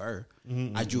drew her.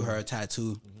 I drew her a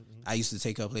tattoo. I used to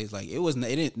take her place. Like it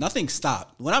didn't. Nothing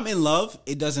stopped. When I'm in love,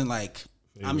 it doesn't like.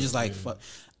 I'm just like fuck.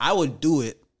 I would do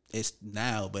it. It's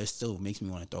now, but it still makes me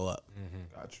want to throw up.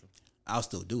 Got you. I'll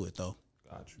still do it though.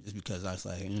 Got you. Just because I was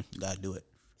like, you gotta do it.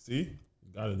 See,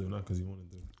 you gotta do it, not because you want to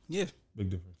do it. Yeah. Big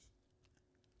difference.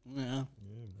 Yeah. Yeah,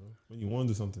 bro. When you want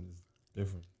to do something, it's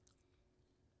different.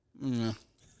 Yeah.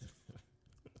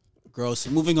 Gross.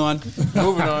 Moving on.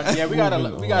 Yeah, we got a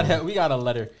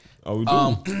letter. Oh, we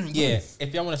do. Yeah.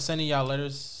 If y'all want to send in y'all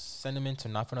letters, send them in to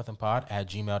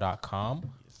notfornothingpod@gmail.com.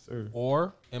 Yes, sir.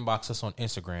 Or inbox us on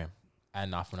Instagram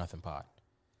 @notfornothingpod.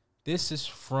 This is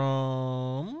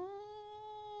from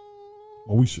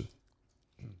Moesha.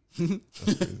 That's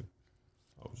crazy.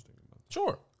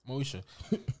 Sure, Moesha.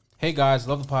 Hey guys,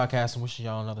 love the podcast and wishing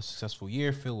y'all another successful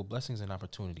year filled with blessings and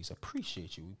opportunities.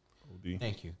 Appreciate you. OD.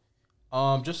 Thank you.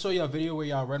 Just saw y'all video where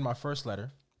y'all read my first letter.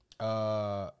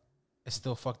 It's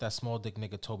still fuck that small dick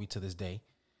nigga Toby to this day.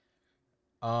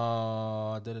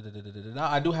 I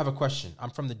do have a question.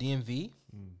 I'm from the DMV,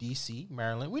 DC,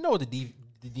 Maryland. We know what the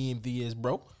DMV is,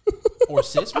 bro. Or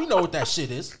sis. We know what that shit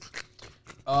is.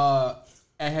 And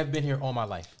have been here all my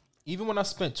life. Even when I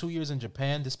spent 2 years in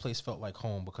Japan, this place felt like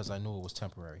home because I knew it was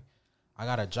temporary. I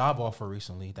got a job offer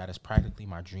recently that is practically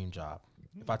my dream job.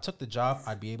 If I took the job,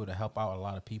 I'd be able to help out a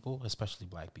lot of people, especially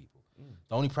black people.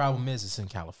 The only problem is it's in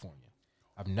California.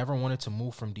 I've never wanted to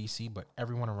move from DC, but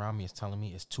everyone around me is telling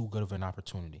me it's too good of an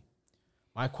opportunity.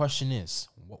 My question is,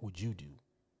 what would you do?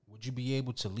 Would you be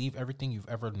able to leave everything you've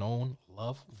ever known,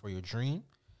 love, for your dream?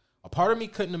 A part of me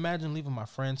couldn't imagine leaving my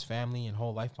friends, family, and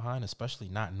whole life behind, especially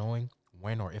not knowing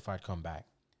when or if I'd come back.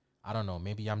 I don't know.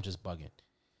 Maybe I'm just bugging.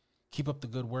 Keep up the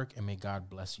good work, and may God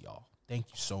bless y'all. Thank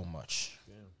you so much.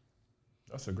 Damn.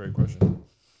 That's a great question.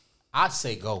 I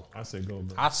say go. I say go,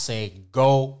 bro. I say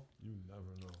go. You never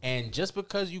know. And just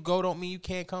because you go don't mean you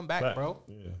can't come back, Fact. bro.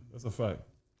 Yeah, that's a fact.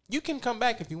 You can come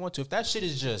back if you want to. If that shit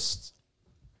is just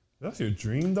That's your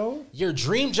dream, though? your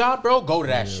dream job, bro, go to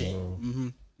that shit.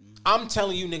 Bro. I'm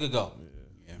telling you, nigga, go.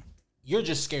 Yeah. You're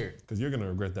just scared. Because you're going to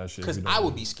regret that shit. Because if you don't I do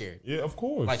would it. be scared. Yeah, of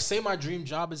course. Like, say my dream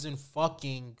job is in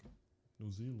fucking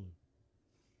New Zealand.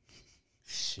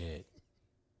 shit.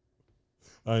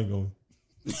 I ain't going.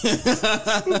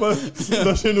 But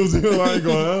that shit New Zealand, I ain't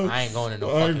going. Huh? I ain't going to no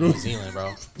I ain't fucking going. New Zealand,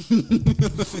 bro.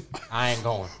 I ain't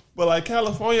going. But like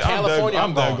California, I'm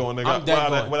dead going, nigga. I'm dead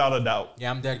going. Without a doubt.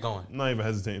 Yeah, I'm dead going. I'm not even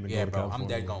hesitating to Yeah, go to bro, California.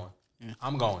 I'm dead going.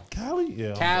 I'm going. Cali?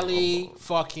 Yeah. Cali,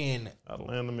 fucking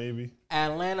Atlanta, maybe.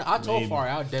 Atlanta. I told Maybe. Fari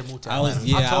I would dead move to I Atlanta. was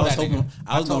that hoping nigga.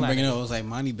 I was told gonna that bring it up. nigga. I was like,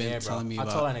 Monty been Yeah, bro. telling me I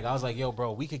about. told that nigga, I was like, yo,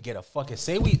 bro, we could get a fucking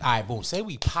say we boom. Say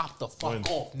we pop the fuck When?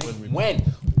 off. Nigga. When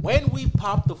When we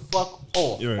pop the fuck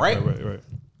off, You're right? right.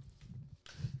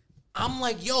 I'm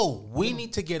like, yo, we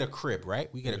need to get a crib,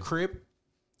 right? We get a crib.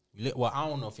 Well, I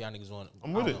don't know if y'all niggas want.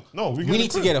 I'm with I it. don't know. No, we We need a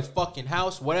to crib. get a fucking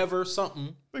house, whatever,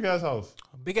 something. Big ass house.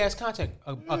 Big ass content,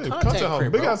 a Yeah, content house.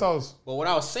 crib, Big bro. ass house. But what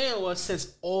I was saying was,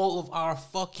 since all of our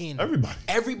fucking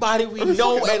Everybody we Every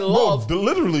know fucking- and bro, love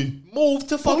literally. moved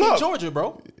to fucking up. Georgia,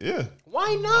 bro. Yeah.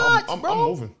 Why not, I'm bro?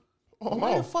 moving. Oh, I'm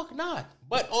Why the out. fuck not?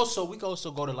 But also, we can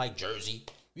also go to like Jersey.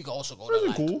 We can also go to Really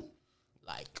like, cool.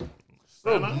 like,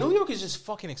 Staten bro, Island? New York is just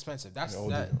fucking expensive. That's Yeah,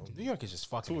 that. OD. New York is just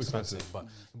fucking Too expensive. expensive.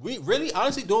 But we really,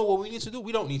 honestly, doing what we need to do,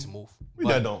 we don't need to move. We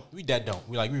But dead don't. We dead don't.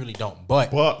 We really don't.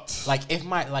 But like, if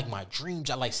my dream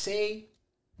job, like say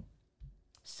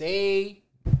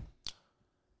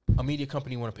a media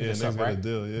company want to pick Yeah, us niggas up, got a right?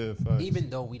 deal. Yeah, facts. Even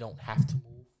though we don't have to move,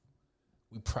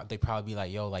 they probably be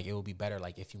like, yo, like it would be better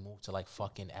like if you move to like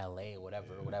fucking LA or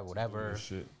whatever.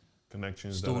 Shit.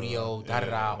 Connections. Studio,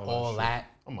 all that.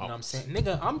 I'm You know out. what I'm saying?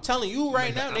 Nigga, I'm telling you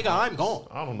right now, nigga, I'm going.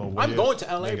 I don't know. I'm going to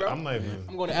LA, Nigga, bro. I'm not even.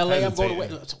 I'm going to LA. I'm going to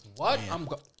hesitating. what? Man.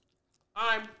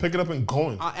 I'm Pick it up and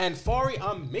going. and Fari,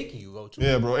 I'm making you go to.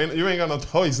 Yeah, bro. You ain't got no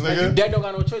choice, Like, you nigga. dead don't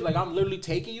got no choice. Like I'm literally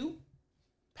taking you,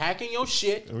 packing your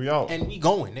shit, We out. and we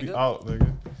going, nigga. We out,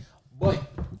 nigga. But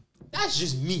that's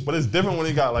just me. But it's different when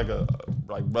you got like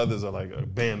brothers or like a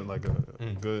band, like a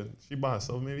good. She by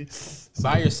herself, maybe.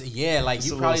 By yourself, yeah. Like It's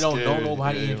you a probably little don't know scary.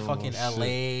 nobody Yeah, you in don't fucking know LA,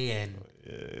 and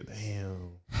Yeah,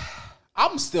 damn.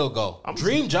 I'm still go.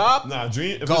 Dream job. Nah,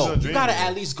 dream. If Go. It's a dream, You gotta yeah.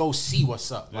 at least go see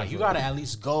what's up. Like you gotta at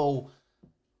least go.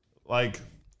 Like,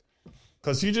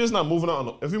 cause you just not moving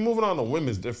out. If you're moving out on a whim,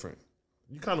 it's different.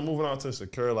 You kind of moving out to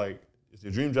secure, like it's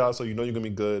your dream job, so you know you're gonna be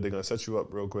good. They're gonna set you up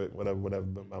real quick, whatever.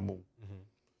 But my move.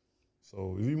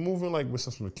 So if you moving like with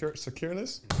some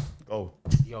secureness, go.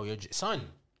 Yo, your son,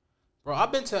 bro.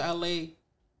 I've been to LA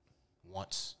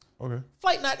once. Okay.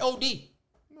 Flight not OD.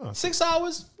 No. 6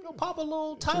 hours. You know, pop a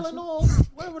little Tylenol,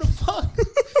 whatever the fuck.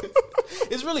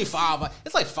 It's really 5.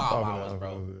 It's like 5 hours,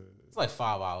 bro. It's like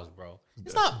 5 hours, bro.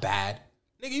 It's not bad.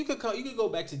 Nigga, you could go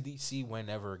back to DC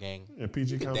whenever, gang. Yeah,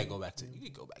 PG You could County. go back to. You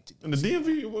could go back to. And the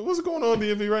DMV, what's going on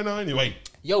in DMV right now? Anyway,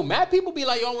 Yo, mad people be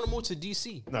like, yo, I want to move to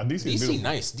DC. Nah, DC is DC beautiful.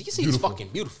 nice. DC is Beautiful. fucking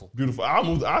beautiful. beautiful. I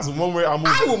moved. I was one way. I moved.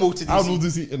 I will move to I'll DC. move to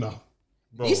DC. No,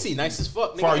 bro. DC nice as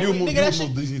fuck. Nigga, Far, you nigga, move- that you shit,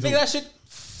 move DC too. nigga, that shit.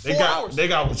 They 4 got. hours. They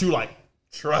got what you like.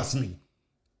 Trust me.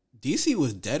 DC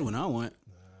was dead when I went.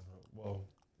 Whoa,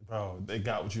 bro. They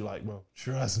got what you like, bro.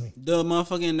 Trust me. The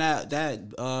motherfucking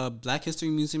that Black History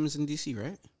Museum is in DC,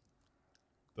 right?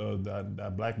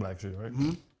 That black shit, right?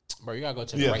 Bro, you gotta go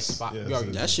to the Yes, right spot. yes, You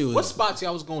already- yes. That shit was. What spots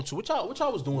y'all was going to? What y'all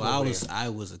was doing? Well, over I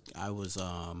was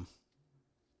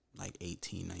like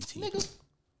 18, 19. there? Nigga,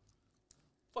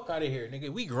 Fuck out of here, nigga.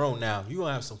 We grown now. You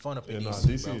gonna have some fun up in DC,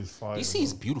 DC bro. is fire. DC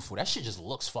is beautiful. That shit just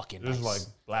looks fucking nice. It's like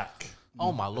black.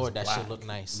 Oh my lord, that black. shit look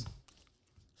nice.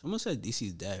 Someone said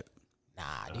DC's dead. Nah,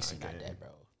 DC not dead, bro.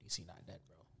 DC not dead,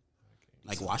 bro.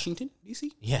 Like Washington,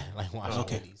 DC? Yeah, like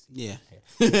Washington, Okay. DC. Yeah.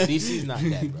 DC's not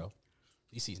dead, bro.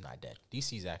 DC's not dead.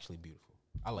 DC's actually beautiful.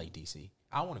 I like DC.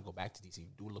 I want to go back to DC,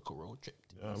 do a little road trip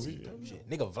to DC. Shit.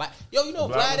 Nigga, Vlad. Yo, you know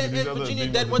Vlad and Virginia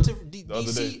Dead went to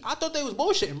DC? I thought they was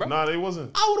bullshitting, bro. Nah, they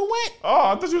wasn't. I would have went. Oh,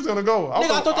 I thought you was gonna go.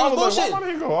 Nigga, I thought they was like, bullshit. why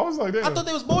didn't he go? I was like, damn. I thought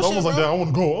they was bullshit, I was like, bro. damn, I want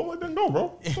to go. I'm like, then go, bro.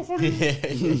 What the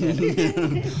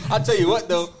fuck? I'll tell you what,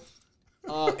 though.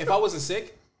 If I wasn't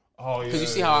sick, Oh, yeah. because you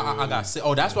see how I got sick.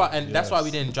 Oh, that's why, and that's why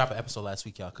we didn't drop an episode last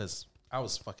week, y'all, because I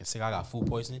was fucking sick. I got food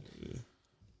poisoning. Yeah.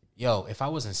 Yo, if I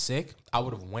wasn't sick, I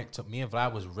would have went to. Me and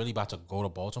Vlad was really about to go to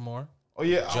Baltimore. Oh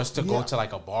yeah, just to go to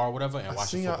like a bar or whatever and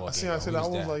watch the football game. I said I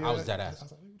was like, I was dead ass. I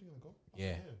was like, you gonna go?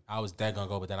 Yeah, I was dead gonna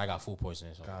go, but then I got food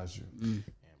poisoning. So. Got you. Yeah,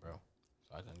 bro.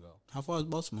 So I couldn't go. How far is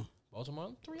Baltimore?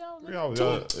 Baltimore, 3 hours. 3 hours.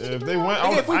 Nigga, If they went,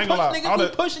 I if we ain't gonna lie. push, nigga, if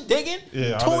we push and digging,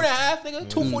 2.5, nigga,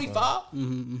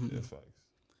 2:45. Yeah, facts.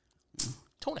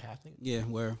 2.5, nigga. Yeah,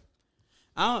 where?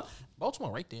 I don't.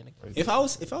 Baltimore, right there, nigga. If I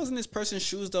was in this person's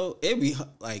shoes though, it'd be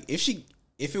like if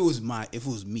it was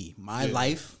me, my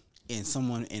life, and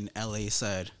someone in LA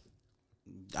said,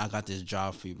 "I got this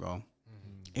job for you, bro."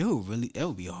 It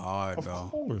would be hard, bro.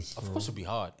 Of course, it'd be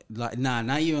hard. Like, nah,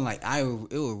 not even like it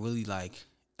would really like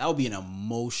that would be an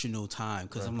emotional time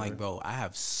because I'm like, bro, I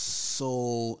have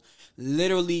so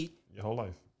literally your whole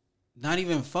life, not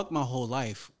even fuck my whole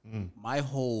life, my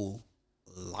whole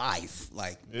life,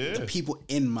 like the people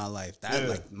in my life, that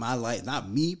like my life, not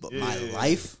me, but my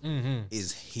life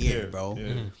is here, bro.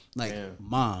 Like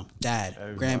mom,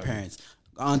 dad, grandparents,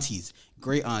 aunties,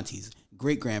 great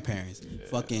grandparents,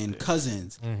 fucking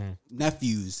cousins,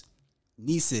 nephews,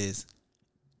 nieces,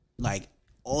 like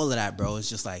all of that, bro. It's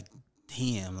just like,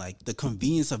 damn, like the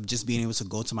convenience of just being able to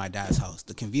go to my dad's house,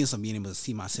 the convenience of being able to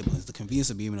see my siblings, the convenience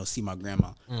of being able to see my grandma,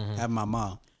 having my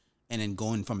mom, and then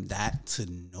going from that to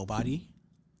nobody.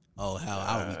 Oh hell,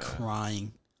 I would be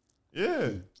crying. Yeah,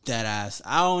 dead ass.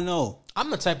 I don't know. I'm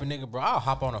the type of nigga, bro. I'll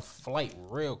hop on a flight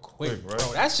real quick, bro.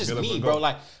 That's just me, and bro. go.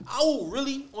 Like I will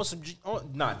really on some,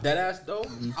 not dead ass though.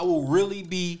 I will really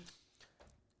be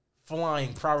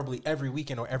flying probably every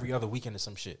weekend or every other weekend or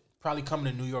some shit. Probably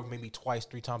coming to New York maybe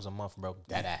 2-3 times a month, bro.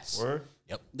 Dead ass. Word?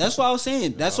 Yep. That's what I was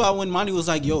saying. That's why when Monty was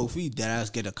like, "Yo, if we dead ass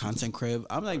get a content crib,"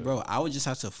 I'm like, bro, I would just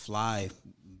have to fly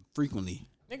frequently.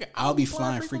 Nigga, I'll be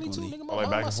flying frequently. Too, nigga. Oh, like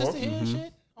back and forth?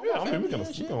 Shit. Yeah, I mean, we can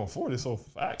afford it, so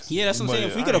facts. Yeah, that's what I'm But saying.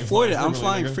 If we I could ain't afford it, I'm frequently,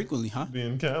 flying nigga. frequently, huh? Be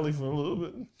in Cali for a little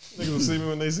bit. Niggas will see me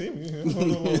when they see me.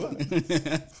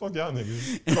 Fuck y'all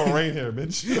niggas. It's gonna rain here,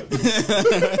 bitch.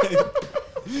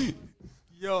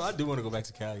 Yo, I do want to go back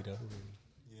to Cali though.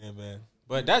 Yeah, man.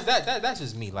 But that's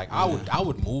just me. Like I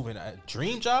would move in a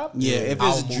dream job. Yeah, if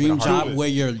I'll it's a move dream in a job heartbeat. where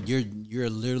you're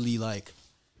literally like,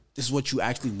 this is what you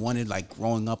actually wanted, like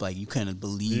growing up, like you couldn't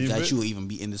believe Leave that it. you would even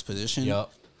be in this position.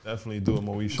 Yup. Definitely do it,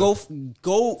 Moesha.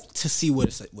 Go to see what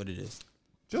it is.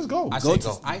 Just go. I Go say to-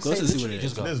 go. I go say to see what literally it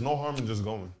just is. go. There's no harm in just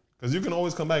going. Because you can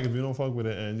always come back if you don't fuck with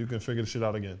it and you can figure the shit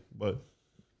out again. But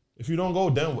if you don't go,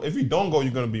 then if you don't go,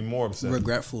 you're going to be more upset.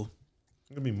 Regretful.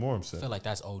 You're going to be more I upset. feel like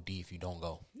that's OD if you don't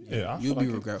go. Yeah, I You'll feel be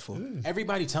like regretful. It is.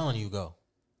 Everybody telling you go.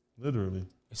 Literally.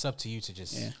 It's up to you to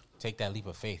just take that leap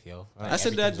of faith, yo. Like, I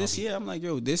said that everything's this gonna year. I'm like,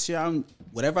 yo, this year I'm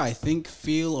whatever I think,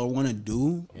 feel, or want to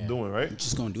do, I'm doing right. I'm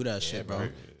just gonna do that shit, bro.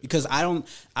 right. Because I'm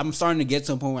starting to get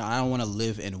to a point where I don't want to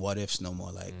live in what ifs no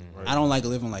more. Like I don't like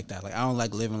living like that. Like I don't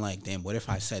like living like, damn, what if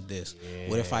I said this?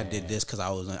 What if I did this? Because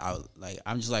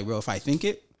I'm just like, bro, if I think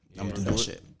it, I'm gonna do that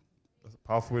shit. That's a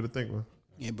powerful way to think, man.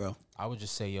 Yeah, bro. I would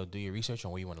just say, yo, do your research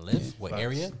on where you want to live, what Facts.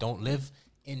 area. Don't live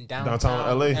in downtown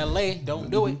Downtown LA. Don't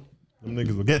do it. Them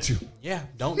niggas will get you. Yeah,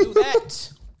 don't do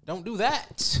that. Don't do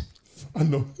that. I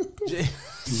know. What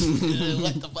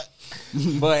the fuck?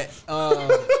 But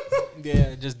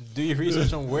yeah, just do your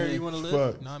research on where you want to live.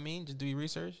 Fuck. You know what I mean? Just do your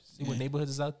research. See what neighborhoods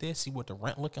is out there. See what the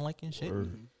rent looking like and shit. Word.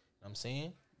 You know what I'm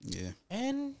saying? Yeah.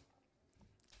 And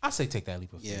I say take that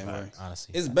leap of faith. Yeah, right.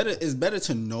 Honestly. It's better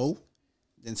to know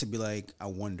than to be like, I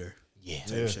wonder. Yeah.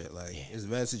 Type shit. Like it's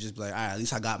better to just be like, all right, at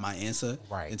least I got my answer.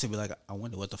 Right. And to be like, I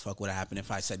wonder what the fuck would have happened if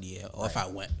I said yeah or if I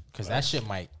went. Because that shit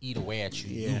might eat away at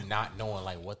you. Yeah. You not knowing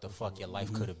like what the fuck your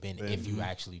life could have been if you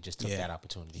actually just took that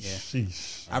opportunity. Yeah.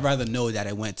 Sheesh. I'd rather know that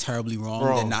it went terribly wrong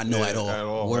Wrong. than not know Yeah, at all. at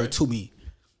all, Word right. to me.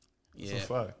 That's Yeah. a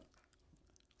fact.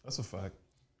 That's a fact.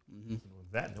 On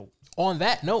that note. On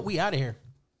that note, we out of here.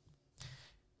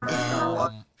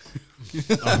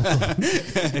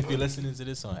 If you're listening to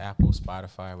this on Apple,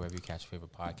 Spotify, wherever you catch your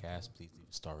favorite podcast, please leave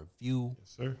a star review.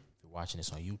 Yes, sir. If you're you're watching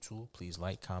this on YouTube, please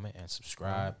like, comment, and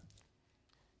subscribe.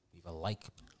 Leave a like.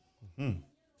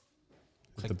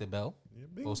 Click the bell.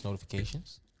 Post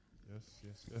notifications.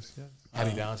 Yes.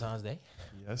 Happy Valentine's Day.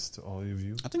 Yes to all of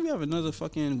you. I think we have another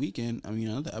fucking weekend. I mean,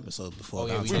 another episode before. Oh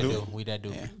yeah, we did do.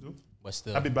 Yeah. But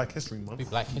still, Happy Black History Month. Happy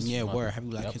Black History Yeah, Month. word. Happy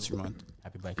Black History Month.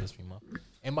 Happy Black History Month.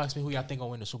 Inbox me who y'all think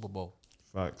gonna win the Super Bowl.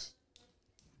 Facts.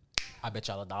 I bet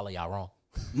y'all $1 y'all wrong.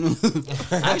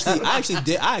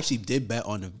 I actually did bet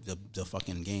on the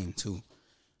fucking game too.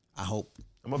 I hope.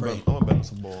 I'm gonna bet on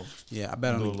some ball. Yeah, I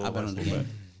bet on the game.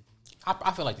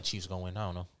 I feel like the Chiefs gonna win.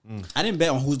 I don't know. I didn't bet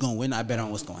on who's gonna win. I bet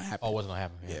on what's gonna happen. Oh, what's gonna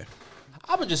happen? Yeah.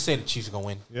 I'm gonna just say the Chiefs gonna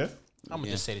win. Yeah. I'm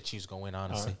gonna just say the Chiefs gonna win.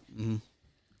 Honestly. Mm-hmm.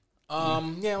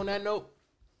 Yeah. On that note,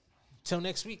 till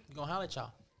next week, we gonna holler at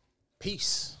y'all.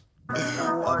 Peace.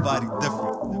 My body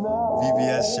different.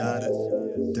 VVS shot it.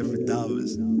 Different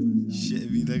dollars.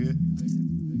 Shit me, nigga.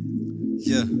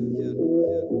 Yeah.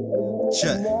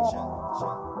 Check.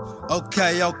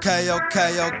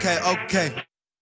 Okay.